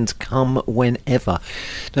and Come Whenever.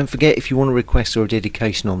 Don't forget, if you want a request or a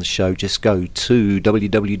dedication on the show, just go to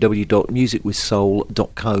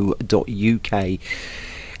www.musicwithsoul.co.uk.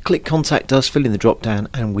 Click Contact Us, fill in the drop down,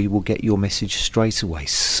 and we will get your message straight away.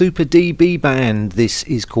 Super DB Band, this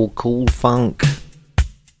is called Cool Funk.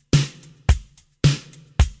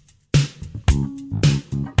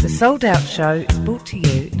 The Sold Out Show is brought to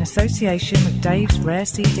you in association with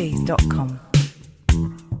davesrarecds.com.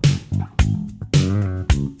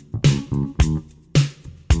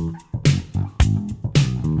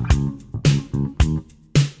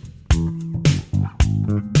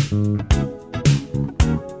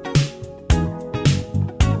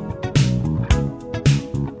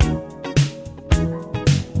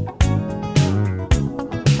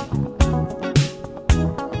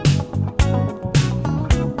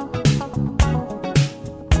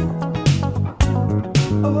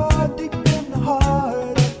 Oh, deep in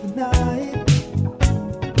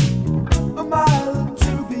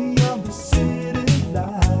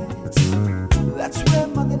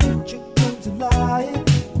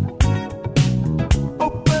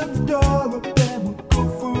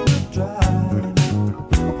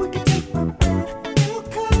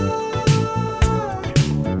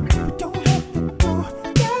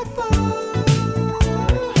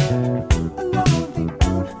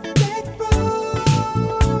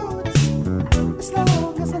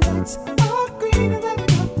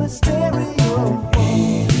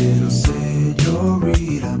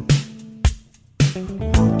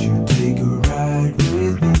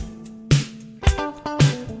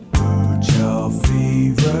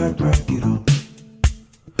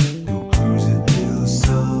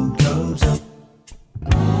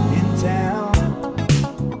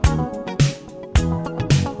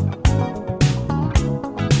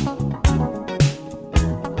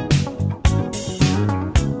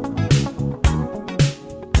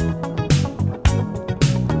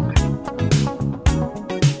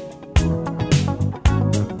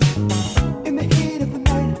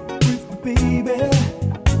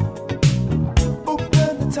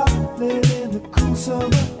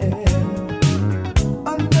summer air,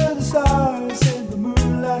 under the stars in the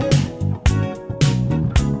moonlight.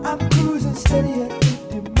 I'm cruising steady at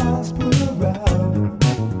 50 miles per hour.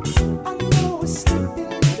 I know a sleepy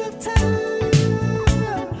little town,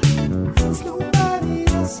 there's nobody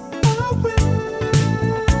else around.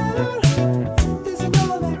 There's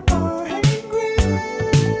another bar hanging green.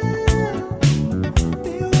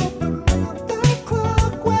 They open round the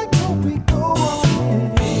clock. Why don't we go on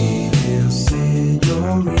in? Hey, little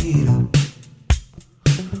señorita,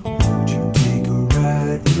 won't you take a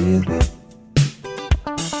ride with me?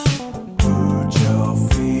 Put your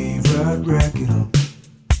favorite record on.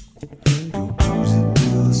 Go cruising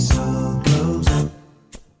till the sun comes up.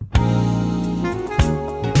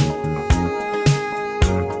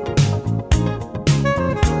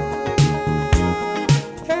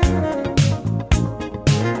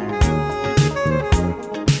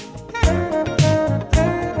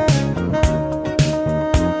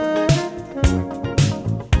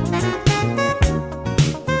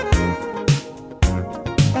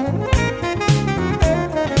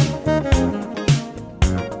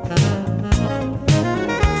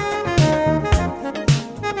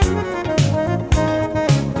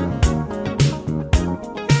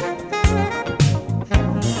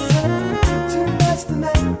 Tonight's the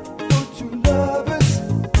night for two lovers.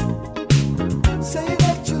 Say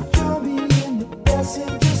that you'll join me in the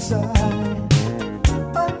passenger side,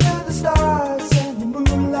 under the stars and the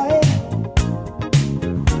moonlight.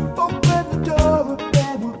 Open the door up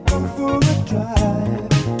and we'll go for a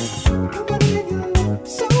drive. Come on in, you look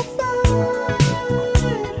so fine.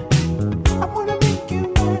 I wanna make you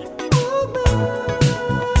mine all night.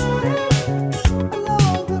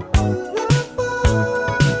 Along the boulevard,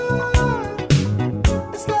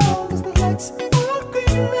 as long as the lights are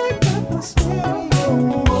green, I got my stereo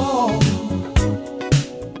on.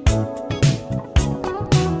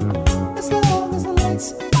 As long as the lights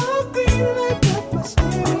are green, I got my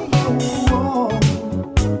stereo on.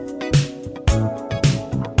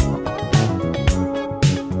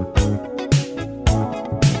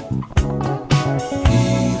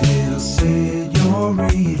 Hey, little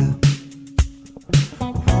señorita,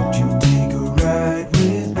 won't you take a ride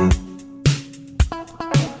with me?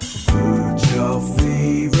 Put your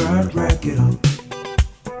favorite record on.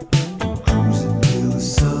 Cruising till the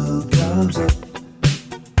sun comes up.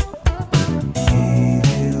 Hey,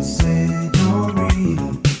 little señorita,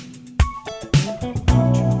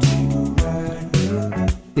 won't you take a ride with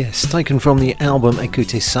me? Yes, taken from the album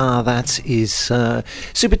Écoutez ça. That is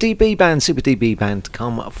Super DB Band. Super DB Band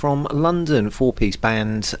come from London, four-piece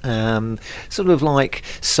band, sort of like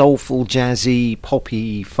soulful, jazzy,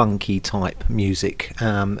 poppy, funky type music.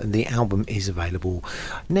 The album is available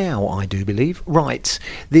now, I do believe. Right,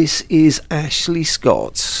 this is Ashley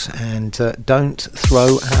Scott and Don't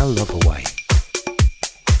Throw Our Love Away.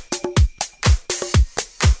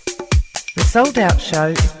 The Sold Out Show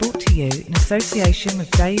is brought to you in association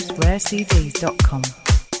with davesrarecds.com.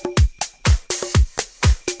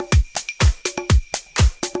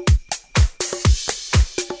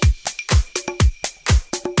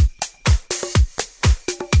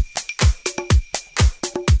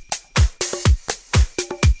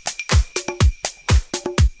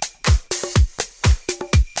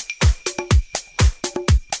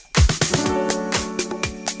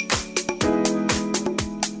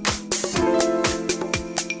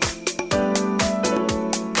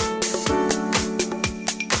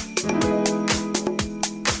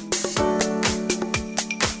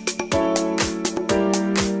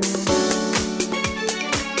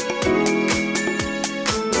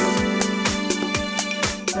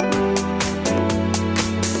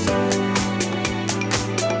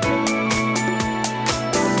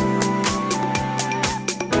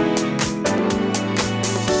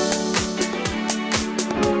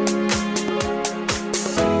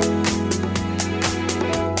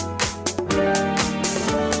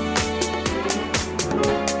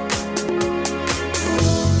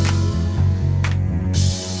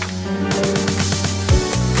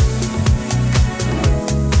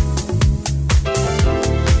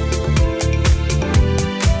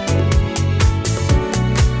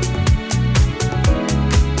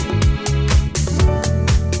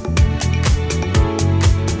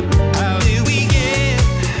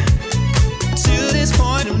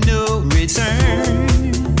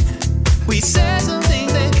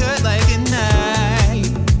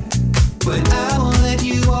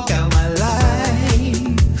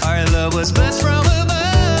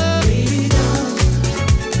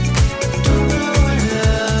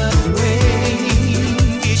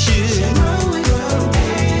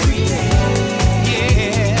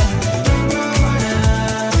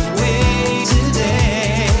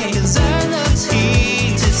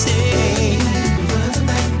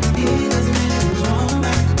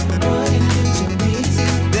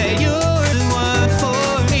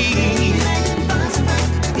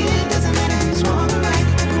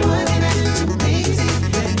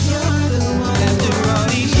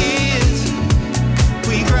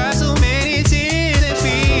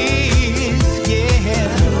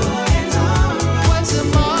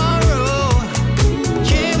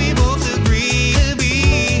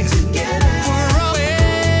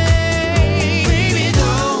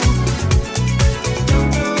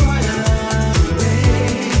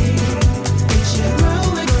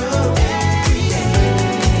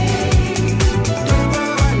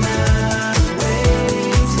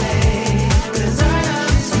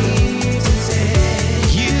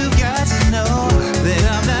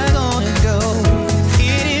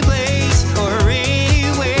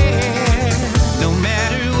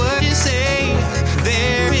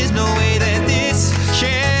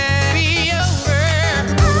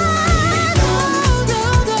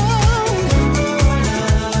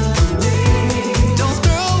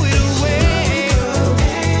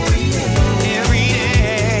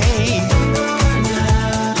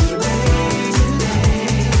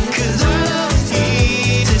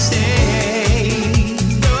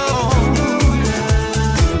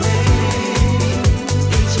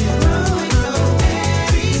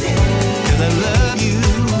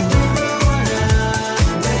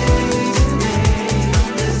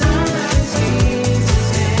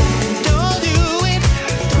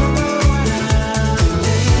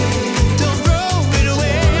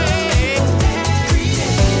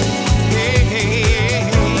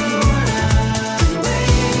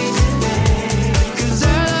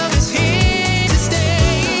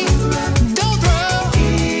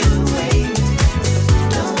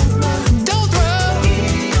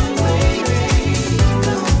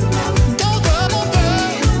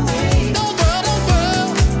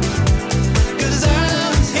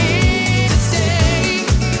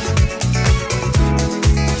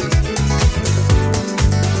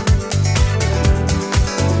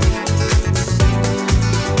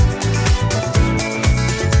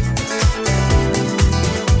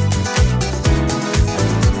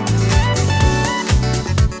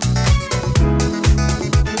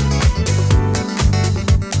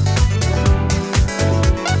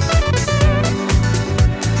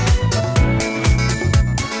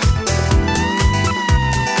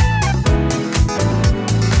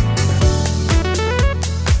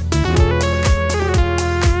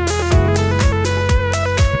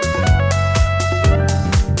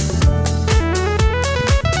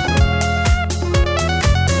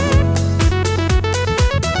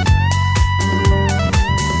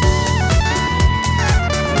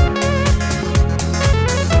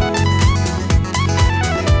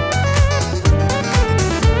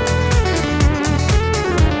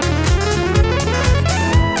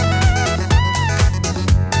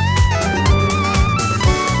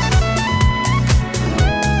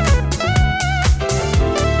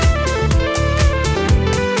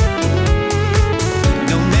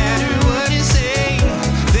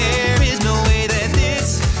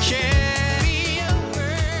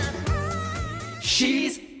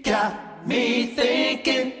 She's got me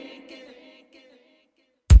thinking.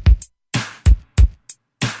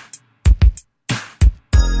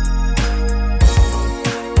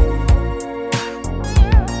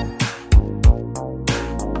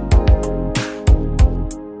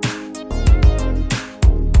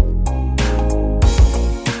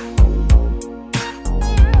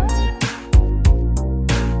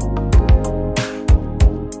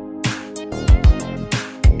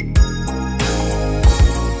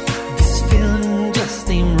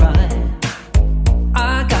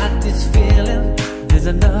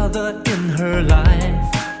 Another in her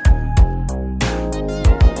life.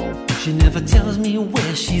 She never tells me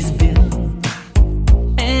where she's been,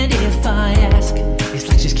 and if I ask, it's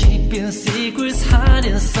like she's keeping secrets,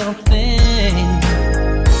 hiding something.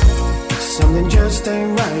 Something just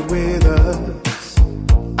ain't right with us.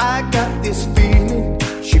 I got this feeling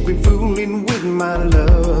she's been fooling with my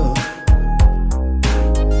love,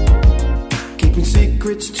 keeping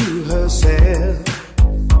secrets to herself.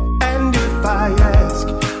 And if I ask,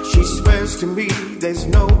 she swears to me there's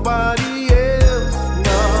nobody else.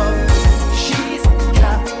 No, she's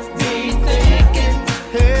got me thinking,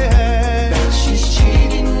 hey, that she's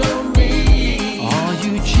cheating on me. Are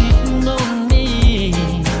you cheating on me?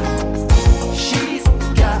 She's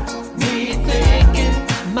got me thinking,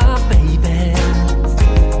 my baby,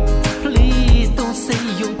 please don't say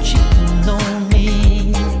you're cheating on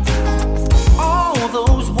me. All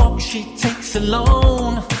those walks she takes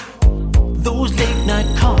alone, those late night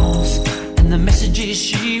calls, and the messages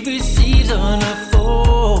she receives on her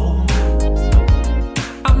phone.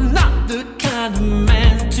 I'm not the kind of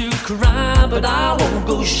man to cry, but I won't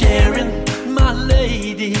go sharing my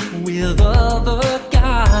lady with other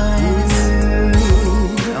guys.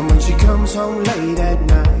 And when she comes home late at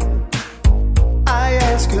night, I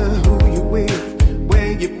ask her who you with,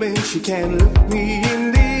 where you been. She can't look me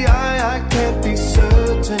in the eye, I can't be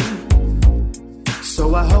certain.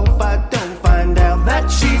 So I hope I don't find out that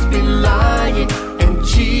she's been lying and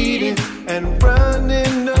cheating and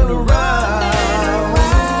running around.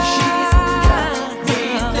 She's got me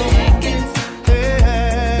thinking, hey,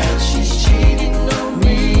 that she's cheating on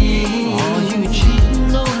me. Are you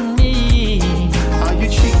cheating on me? Are you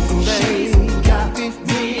cheating, babe? She's got me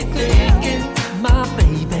thinking, my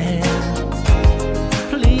baby,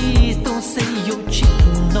 please don't say you're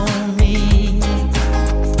cheating on me.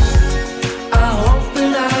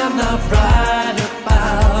 right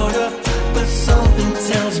about her, but something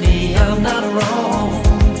tells me I'm not wrong.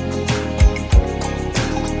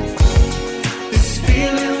 This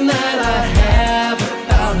feeling that I have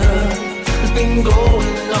about her has been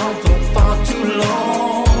going on for far too long.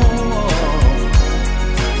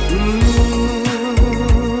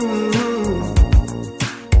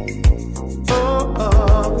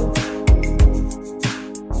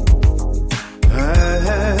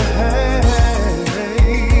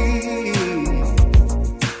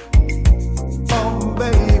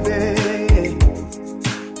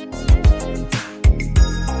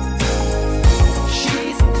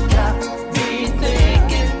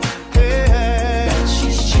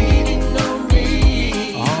 She's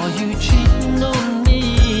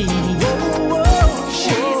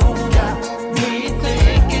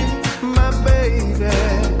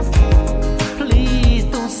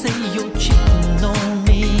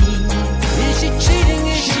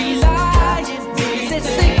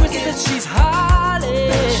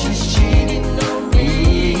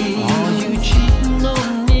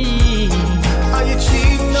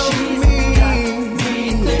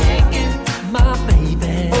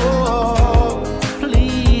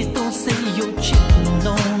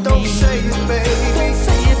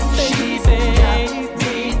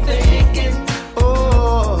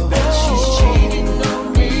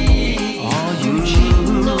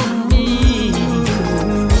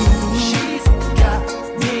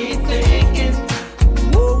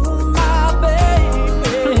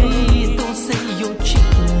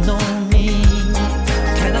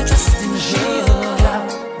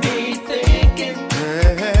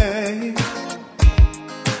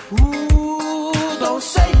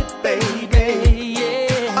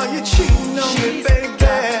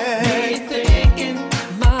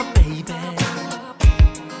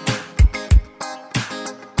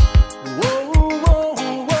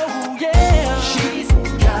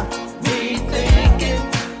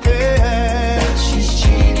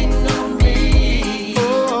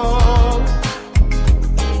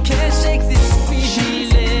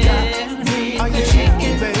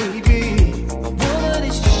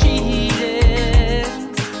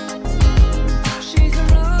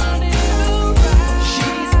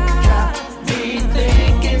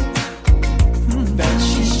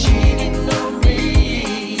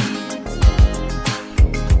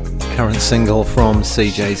current single from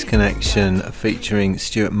CJ's Connection featuring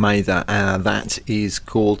Stuart Mather. That is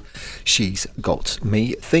called She's Got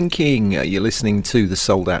Me Thinking. You're listening to The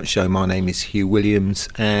Sold Out Show. My name is Hugh Williams,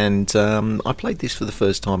 and I played this for the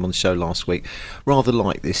first time on the show last week. Rather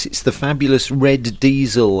like this. It's the fabulous Red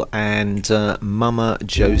Diesel and Mama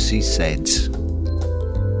Josie Said.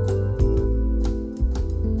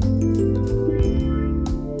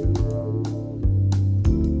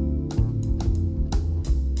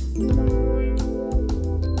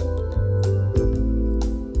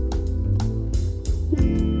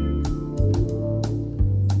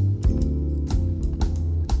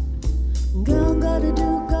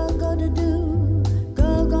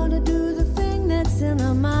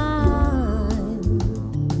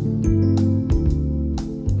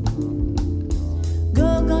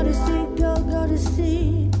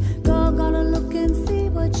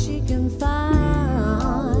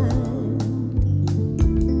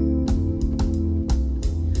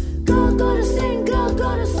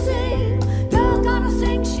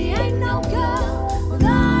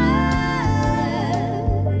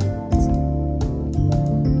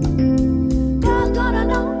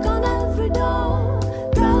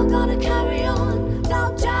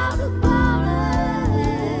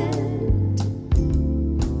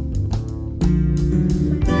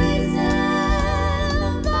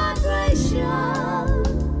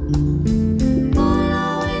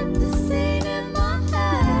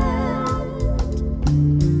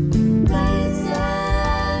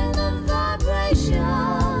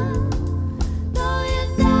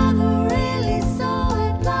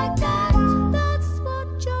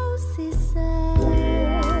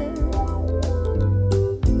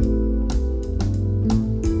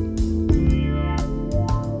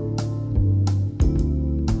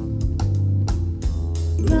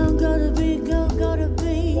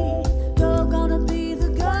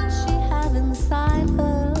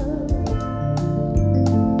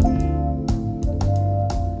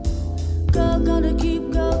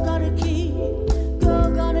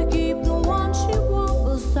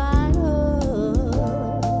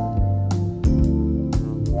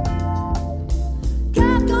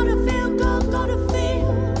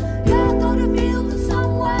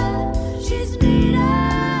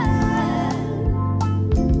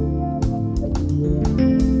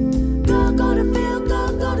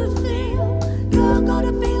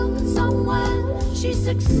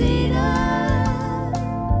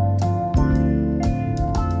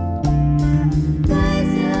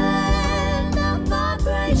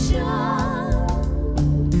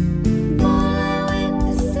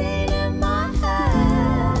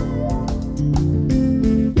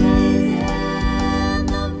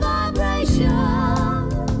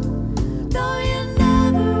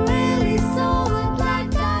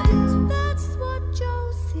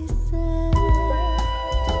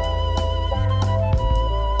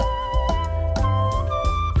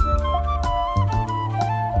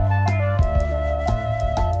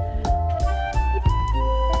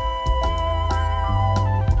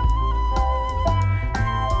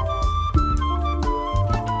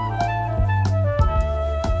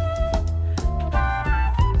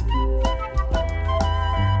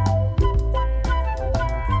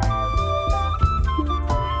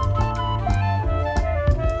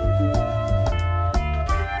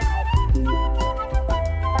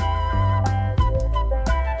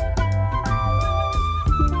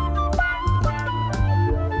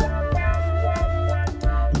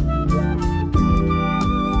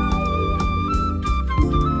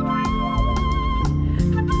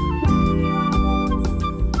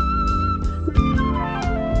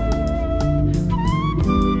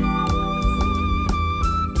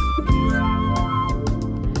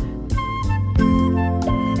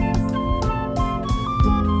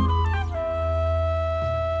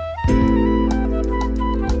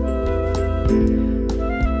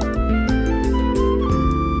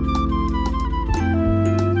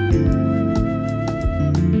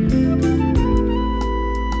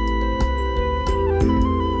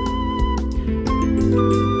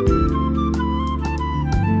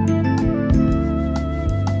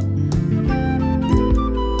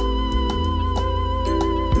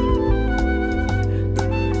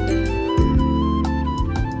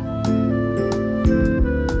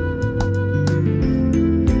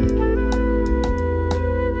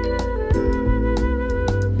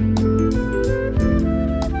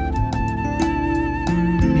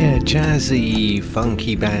 Jazzy,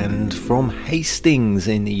 funky band from Hastings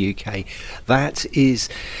in the UK. That is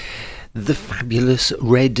the fabulous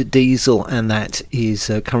Red Diesel, and that is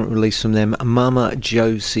a current release from them, Mama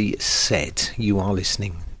Josie Said. You are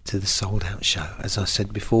listening to the Sold Out Show, as I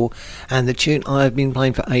said before, and the tune I have been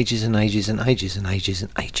playing for ages and ages and ages and ages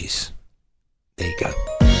and ages. There you go.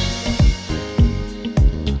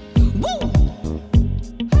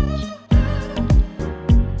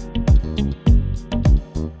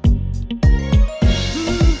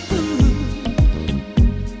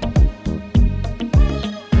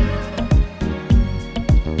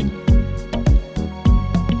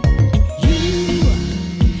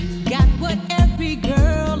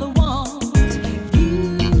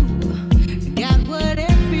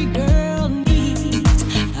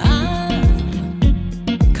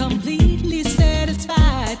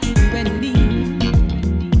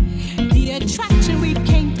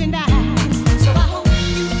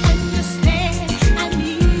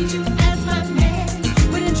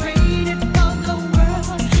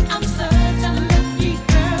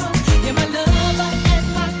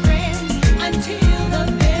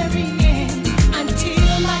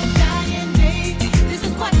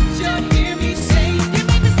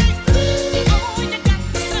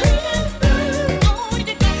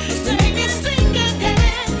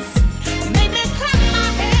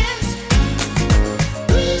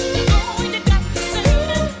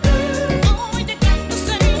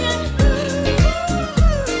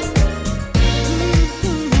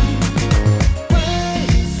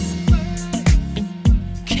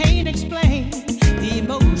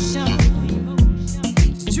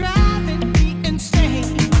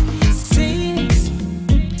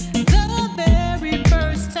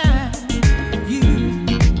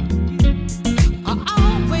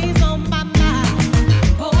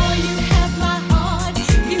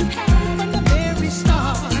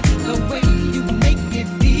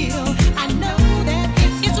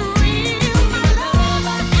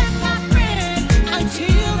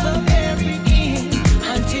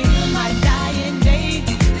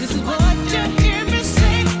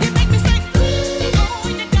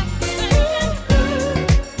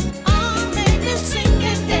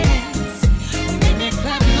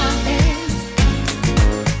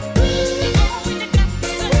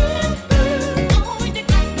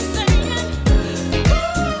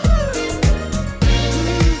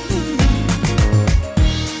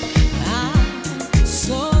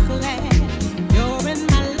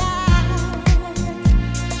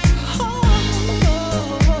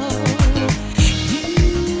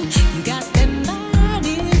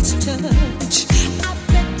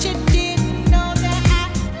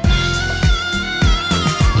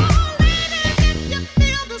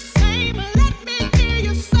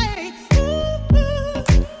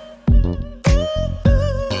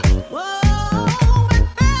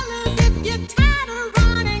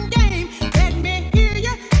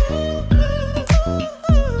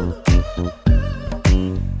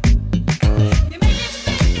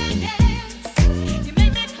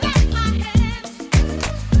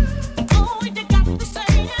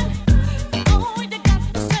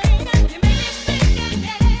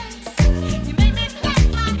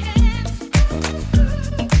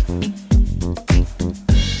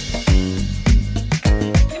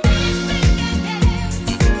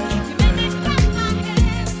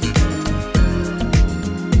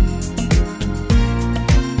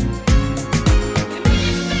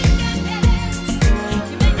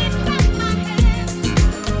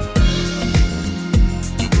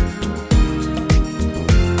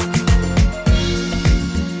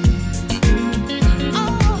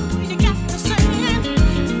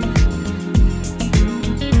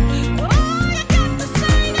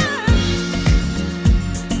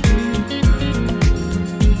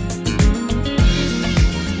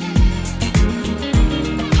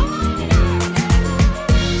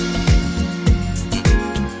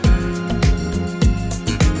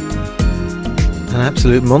 An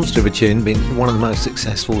absolute monster of a tune, been one of the most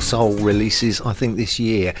successful soul releases I think this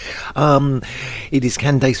year. It is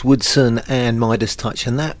Candace Woodson and Midas Touch,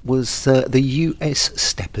 and that was the US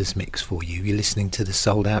Steppers mix for you. You're listening to the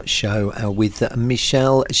Sold Out Show with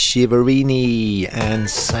Michelle Shiverini and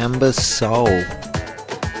Samba Soul.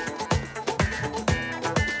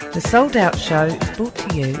 The Sold Out Show is brought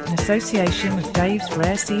to you in association with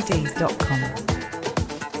davesrarecds.com.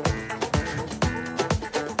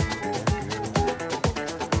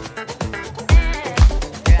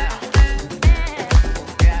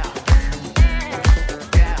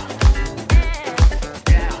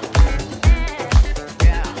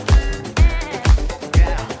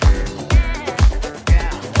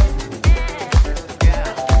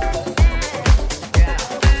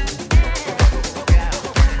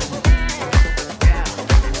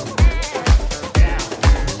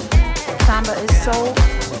 Samba is soul,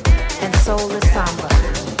 and soul is samba.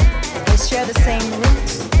 A share the same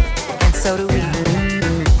roots, and so do we.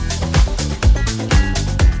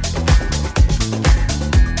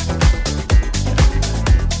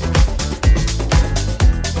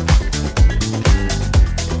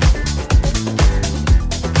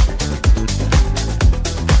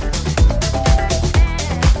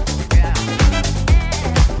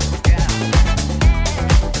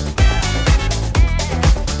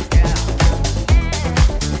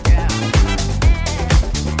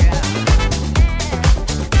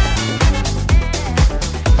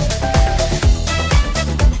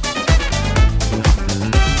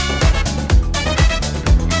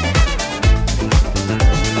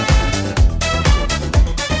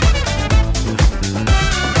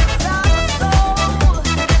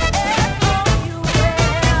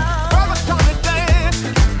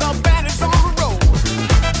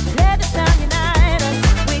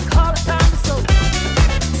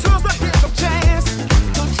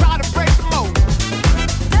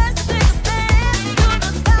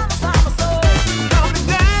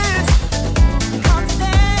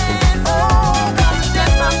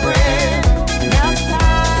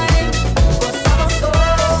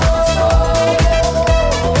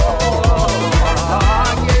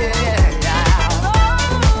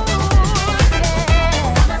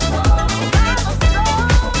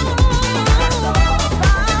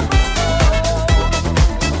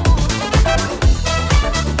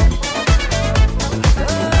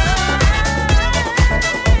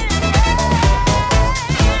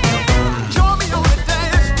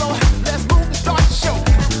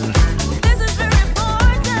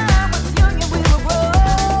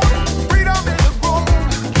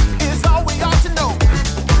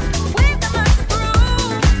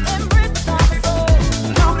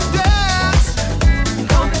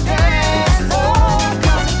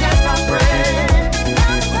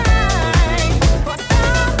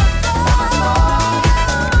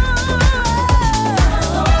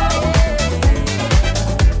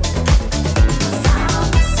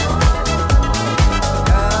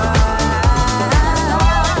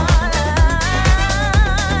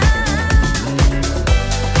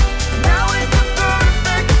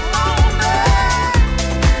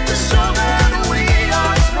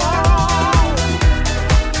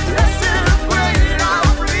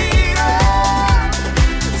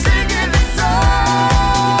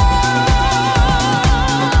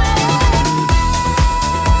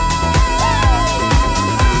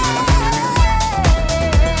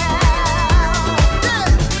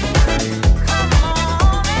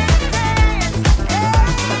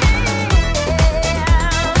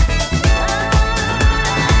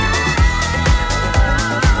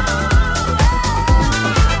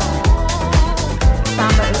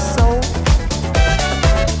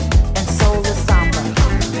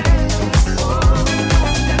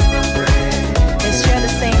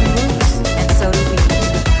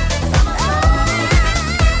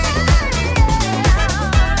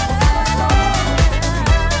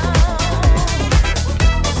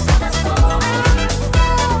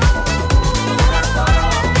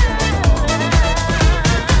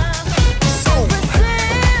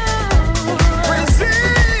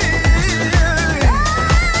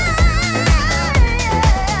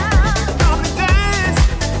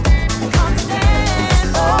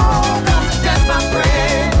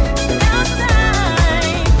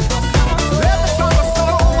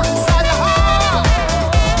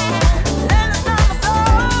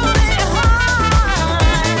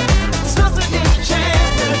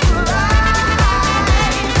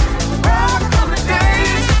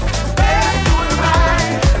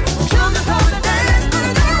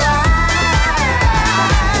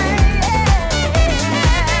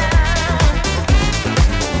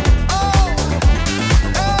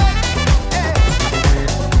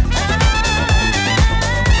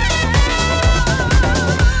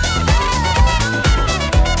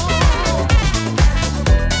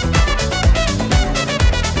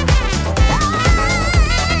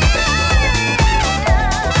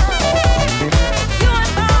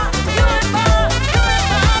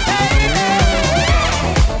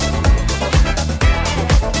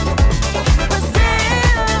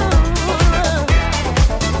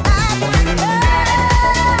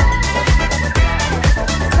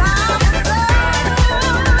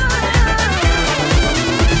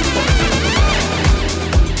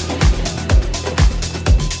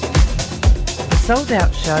 Sold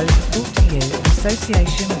Out Show is brought to you in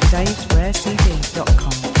association with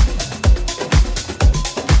davesrarecd.com.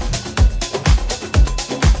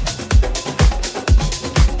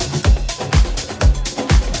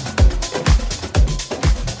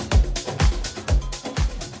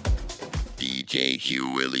 DJ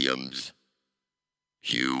Hugh Williams.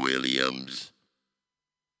 Hugh Williams.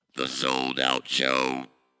 The Sold Out Show.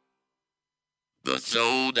 The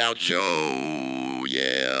Sold Out Show,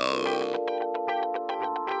 yeah.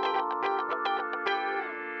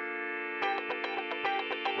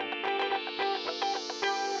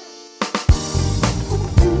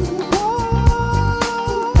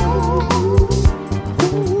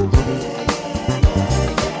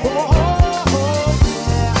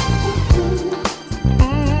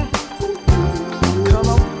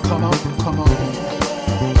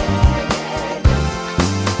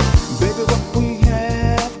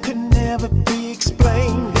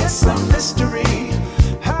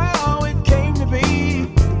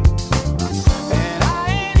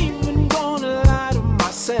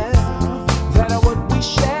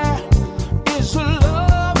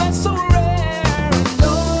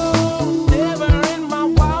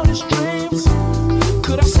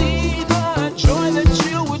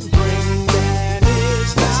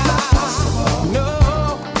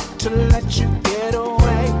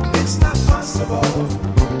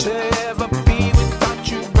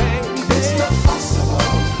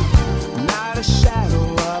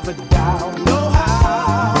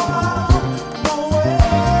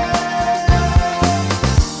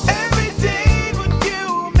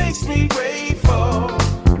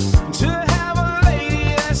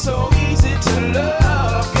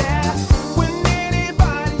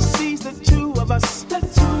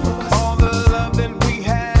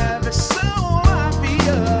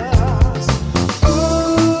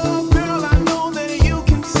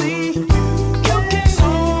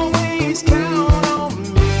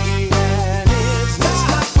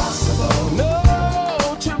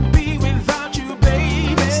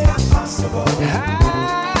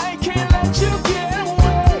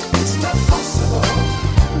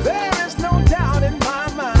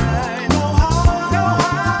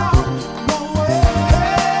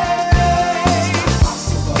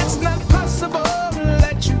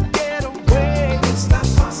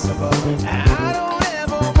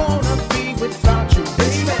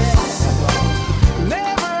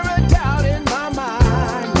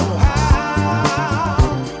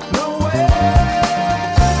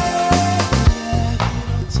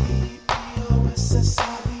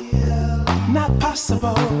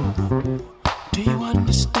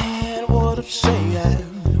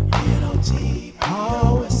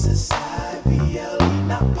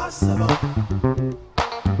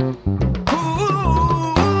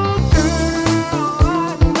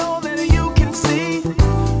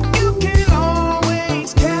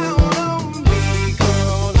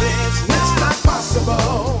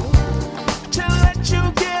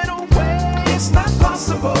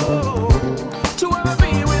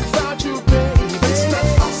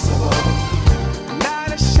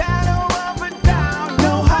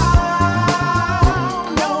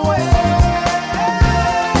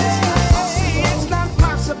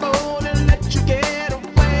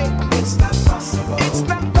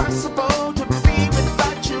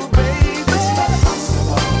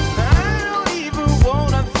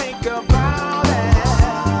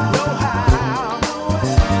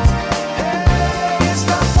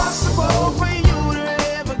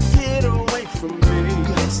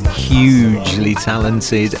 Hugely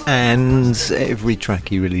talented, and every track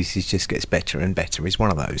he releases just gets better and better. He's one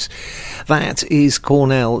of those. That is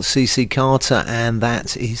Cornell CC Carter, and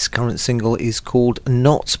his current single is called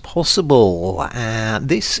Not Possible.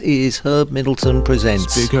 This is Herb Middleton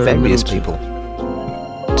presents Herb Various Middleton.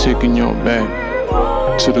 People. Taking your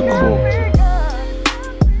back to the core.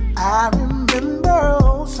 I remember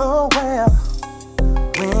oh so well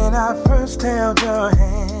when I first held your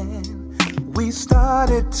hand. We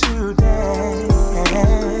started to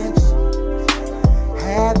dance.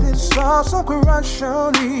 Had this awesome crush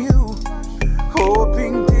on you,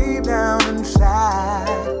 hoping deep down inside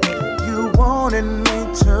you wanted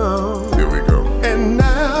me to. Here we go. And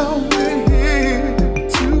now we're here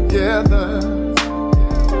together,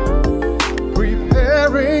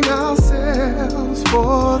 preparing ourselves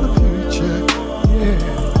for the future.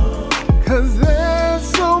 Yeah. 'Cause there's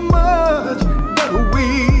so much that we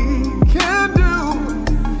can do.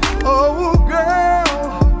 Oh girl,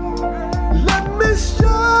 let me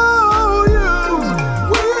show you.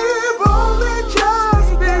 We've only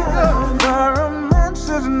just begun. The romance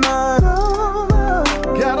is not over.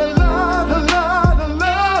 Got a lot of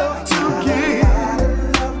love to give.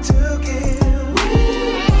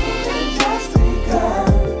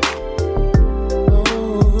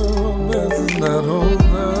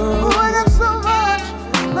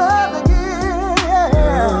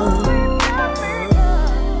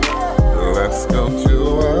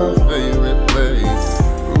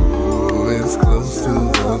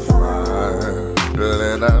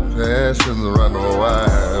 let our passions run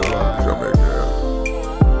wild. Come here, girl,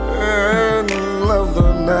 and love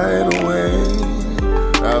the night away.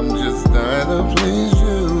 I'm just dying to please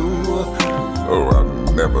you. Oh,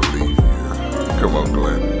 I'll never leave you. Come on,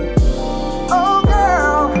 Glenn. Oh,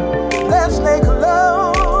 girl, let's make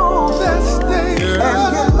love. Let's stay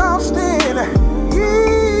and get lost in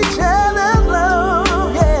each other's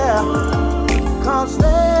love, yeah. 'Cause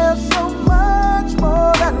there's so much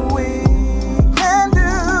more that we can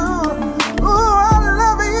do. Ooh, I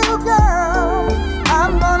love you, girl.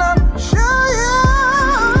 I'm gonna show you.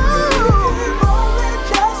 We've only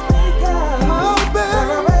just begun. Oh,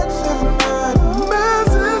 baby,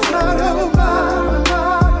 romance is not over.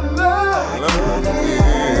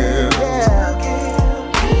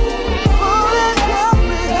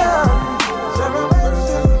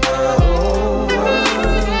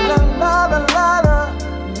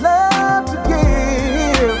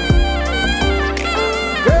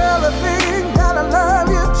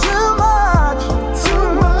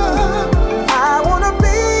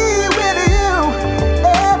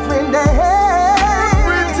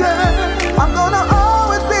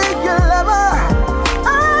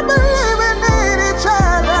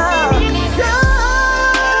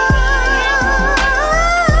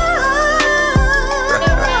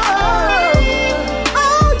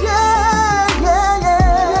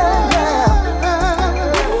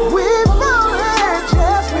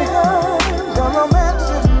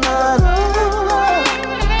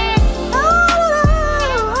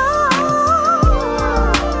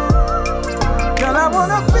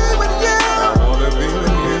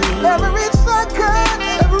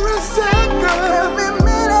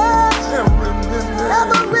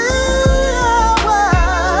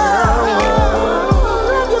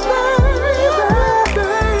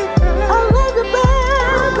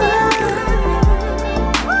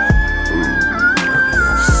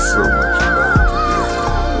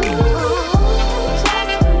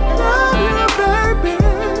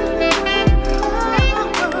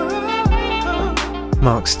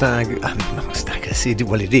 Mark Stagger,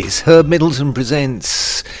 well, it is. Herb Middleton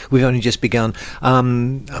presents We've Only Just Begun.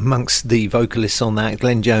 Amongst the vocalists on that,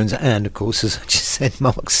 Glenn Jones and, of course, as I just said,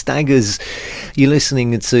 Mark Staggers. You're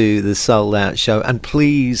listening to the Sold Out Show, and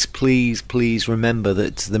please, please, please remember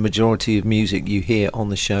that the majority of music you hear on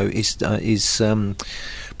the show is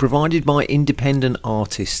provided by independent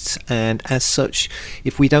artists, and as such,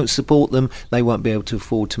 if we don't support them, they won't be able to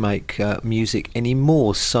afford to make music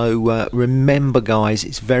anymore. So remember, guys,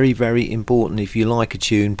 it's very, very important. If you like a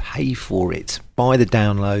tune, pay for it. Buy the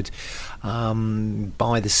download,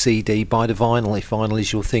 buy the CD, buy the vinyl if vinyl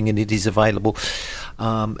is your thing and it is available.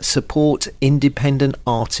 Support independent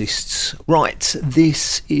artists. Right,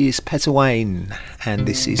 this is Peter Wayne, and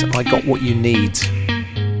this is I Got What You Need.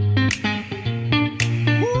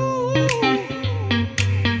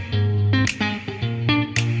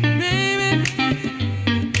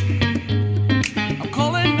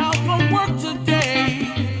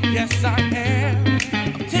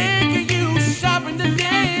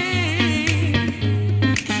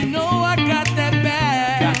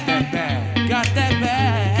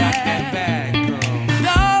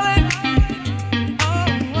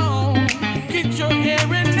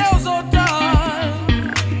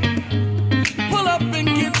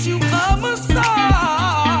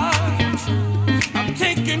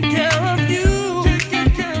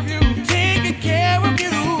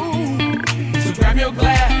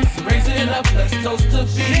 Toast to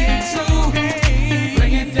being true.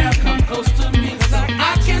 Bring it down, come close to me, so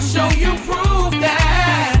I can show you proof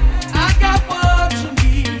that I got what you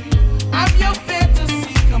need. I'm your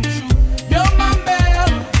fantasy come true. You're my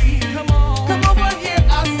melody. Come on, come over here,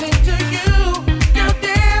 I'll sing to you. Girl,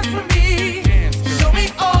 dance for me. Show me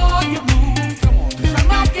all you move. Come on, 'cause I'm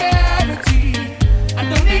my guarantee. I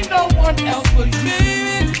don't need no one else but you.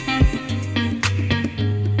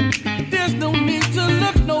 There's no need to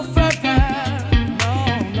look no further.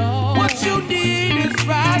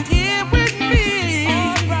 Right here with me,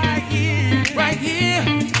 right here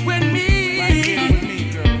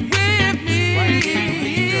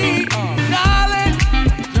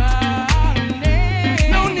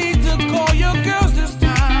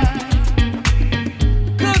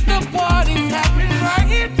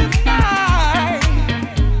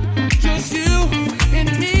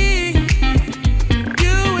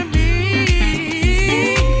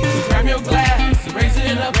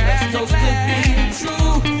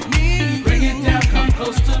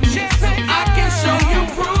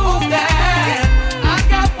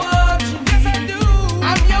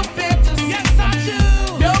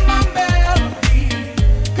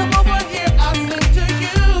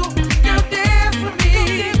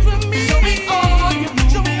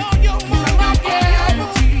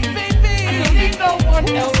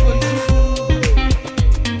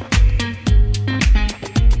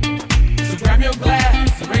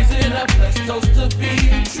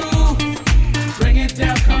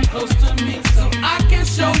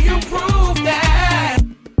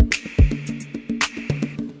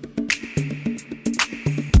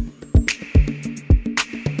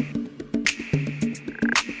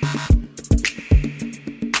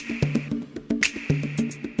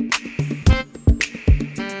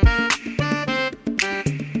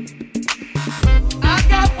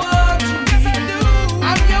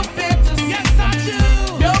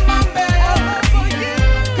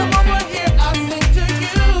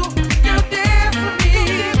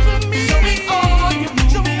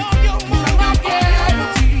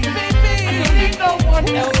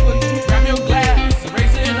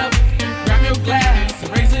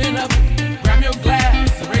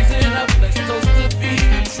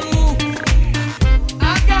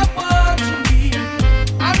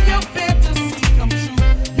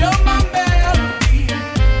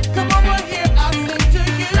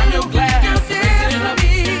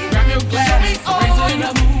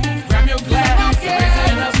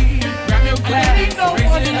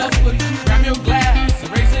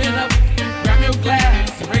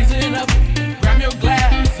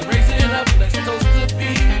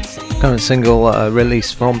Current single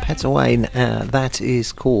released from Peter Wayne, that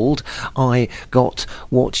is called I Got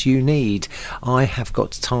What You Need. I have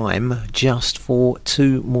got time just for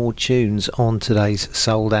two more tunes on today's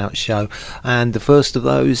Sold Out show, and the first of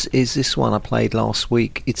those is this one I played last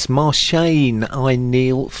week. It's Marshane, I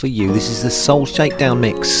Kneel For You. This is the Soul Shakedown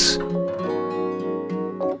mix.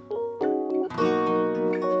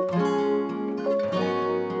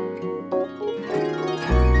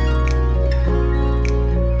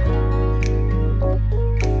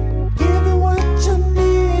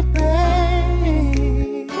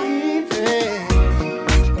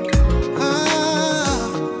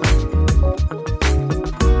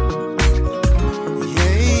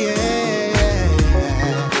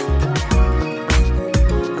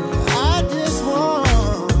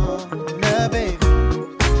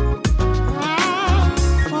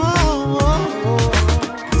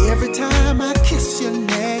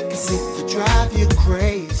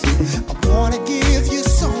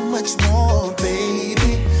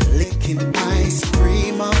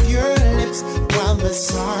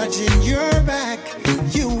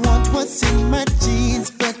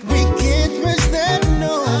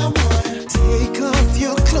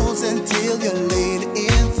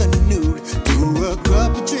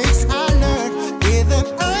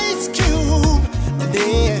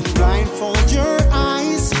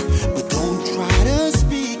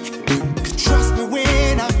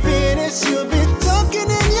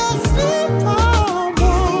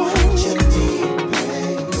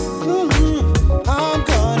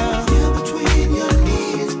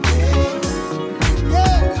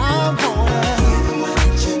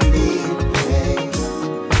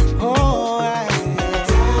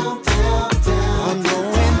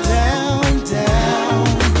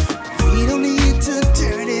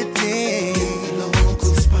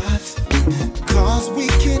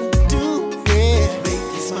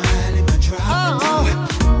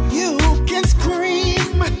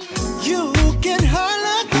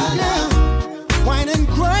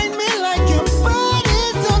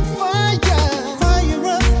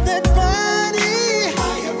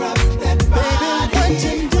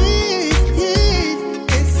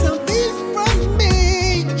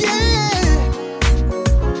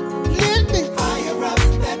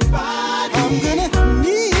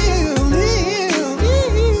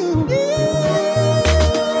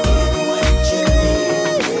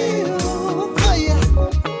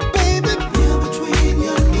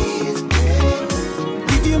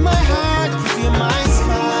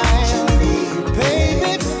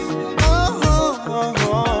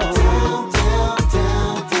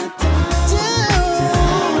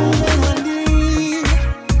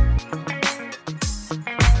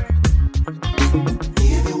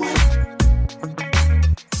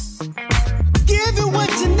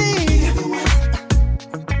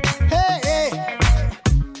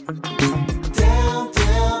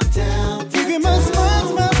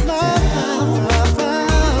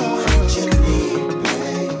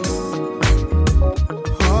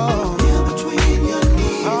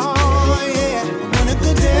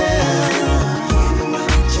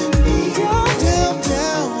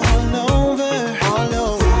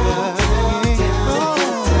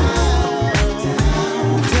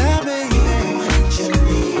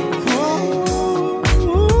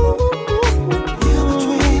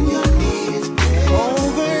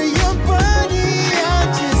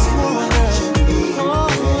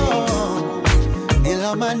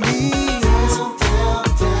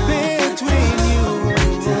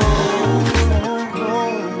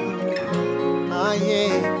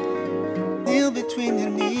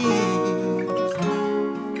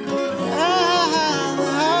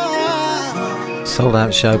 Sold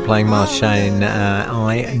Out show playing Marshane,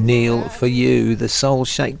 I Kneel For You, the Soul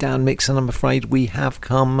Shakedown mix, and I'm afraid we have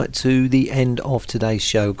come to the end of today's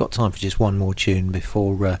show. Got time for just one more tune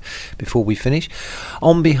before we finish.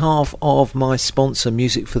 On behalf of my sponsor,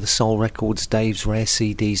 Music for the Soul Records,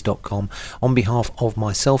 davesrarecds.com, on behalf of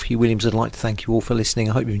myself, Hugh Williams, I'd like to thank you all for listening.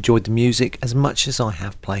 I hope you enjoyed the music as much as I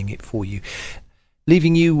have playing it for you.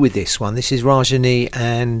 Leaving you with this one. This is Rajani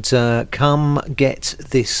and Come Get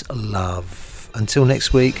This Love. Until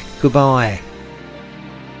next week, goodbye.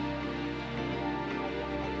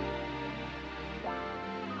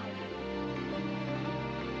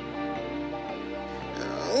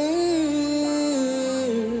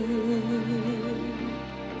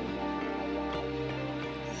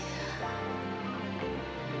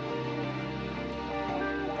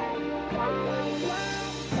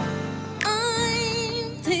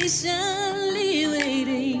 I'm patiently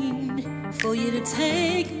waiting for you to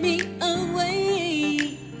take me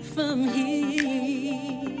away from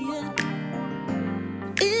here.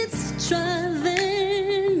 It's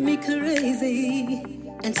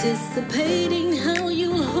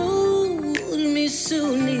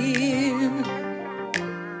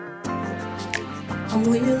I'm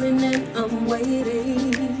willing and I'm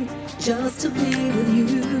waiting just to be with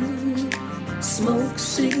you. Smoke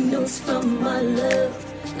signals from my love,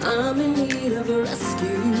 I'm in need of a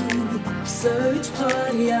rescue. Search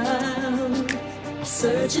party out,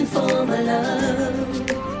 searching for my love.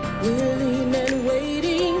 Willing and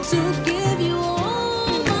waiting to give you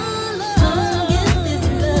all my love. Come get this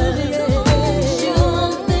love, yeah. You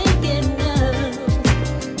I'm thinking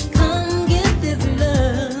of. Come get this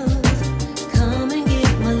love. Come and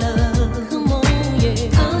get my love. Come on, yeah.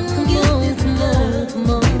 Come get this love. Come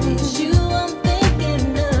on. It's you I'm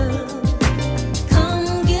thinking of.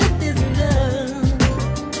 Come get this love.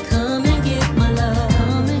 Come and get my love.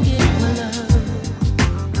 Come and get my love.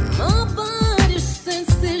 My body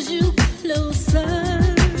senses you closer,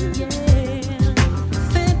 yeah.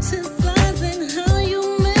 Fantasizing how you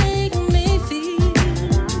make me feel.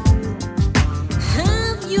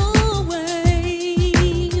 Have your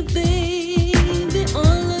way, baby.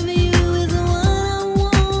 All of you is what I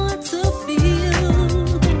want to feel.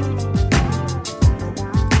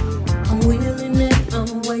 I'm willing and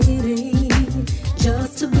I'm waiting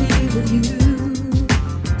just to be with you.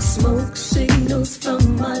 Smoke signals from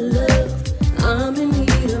my love,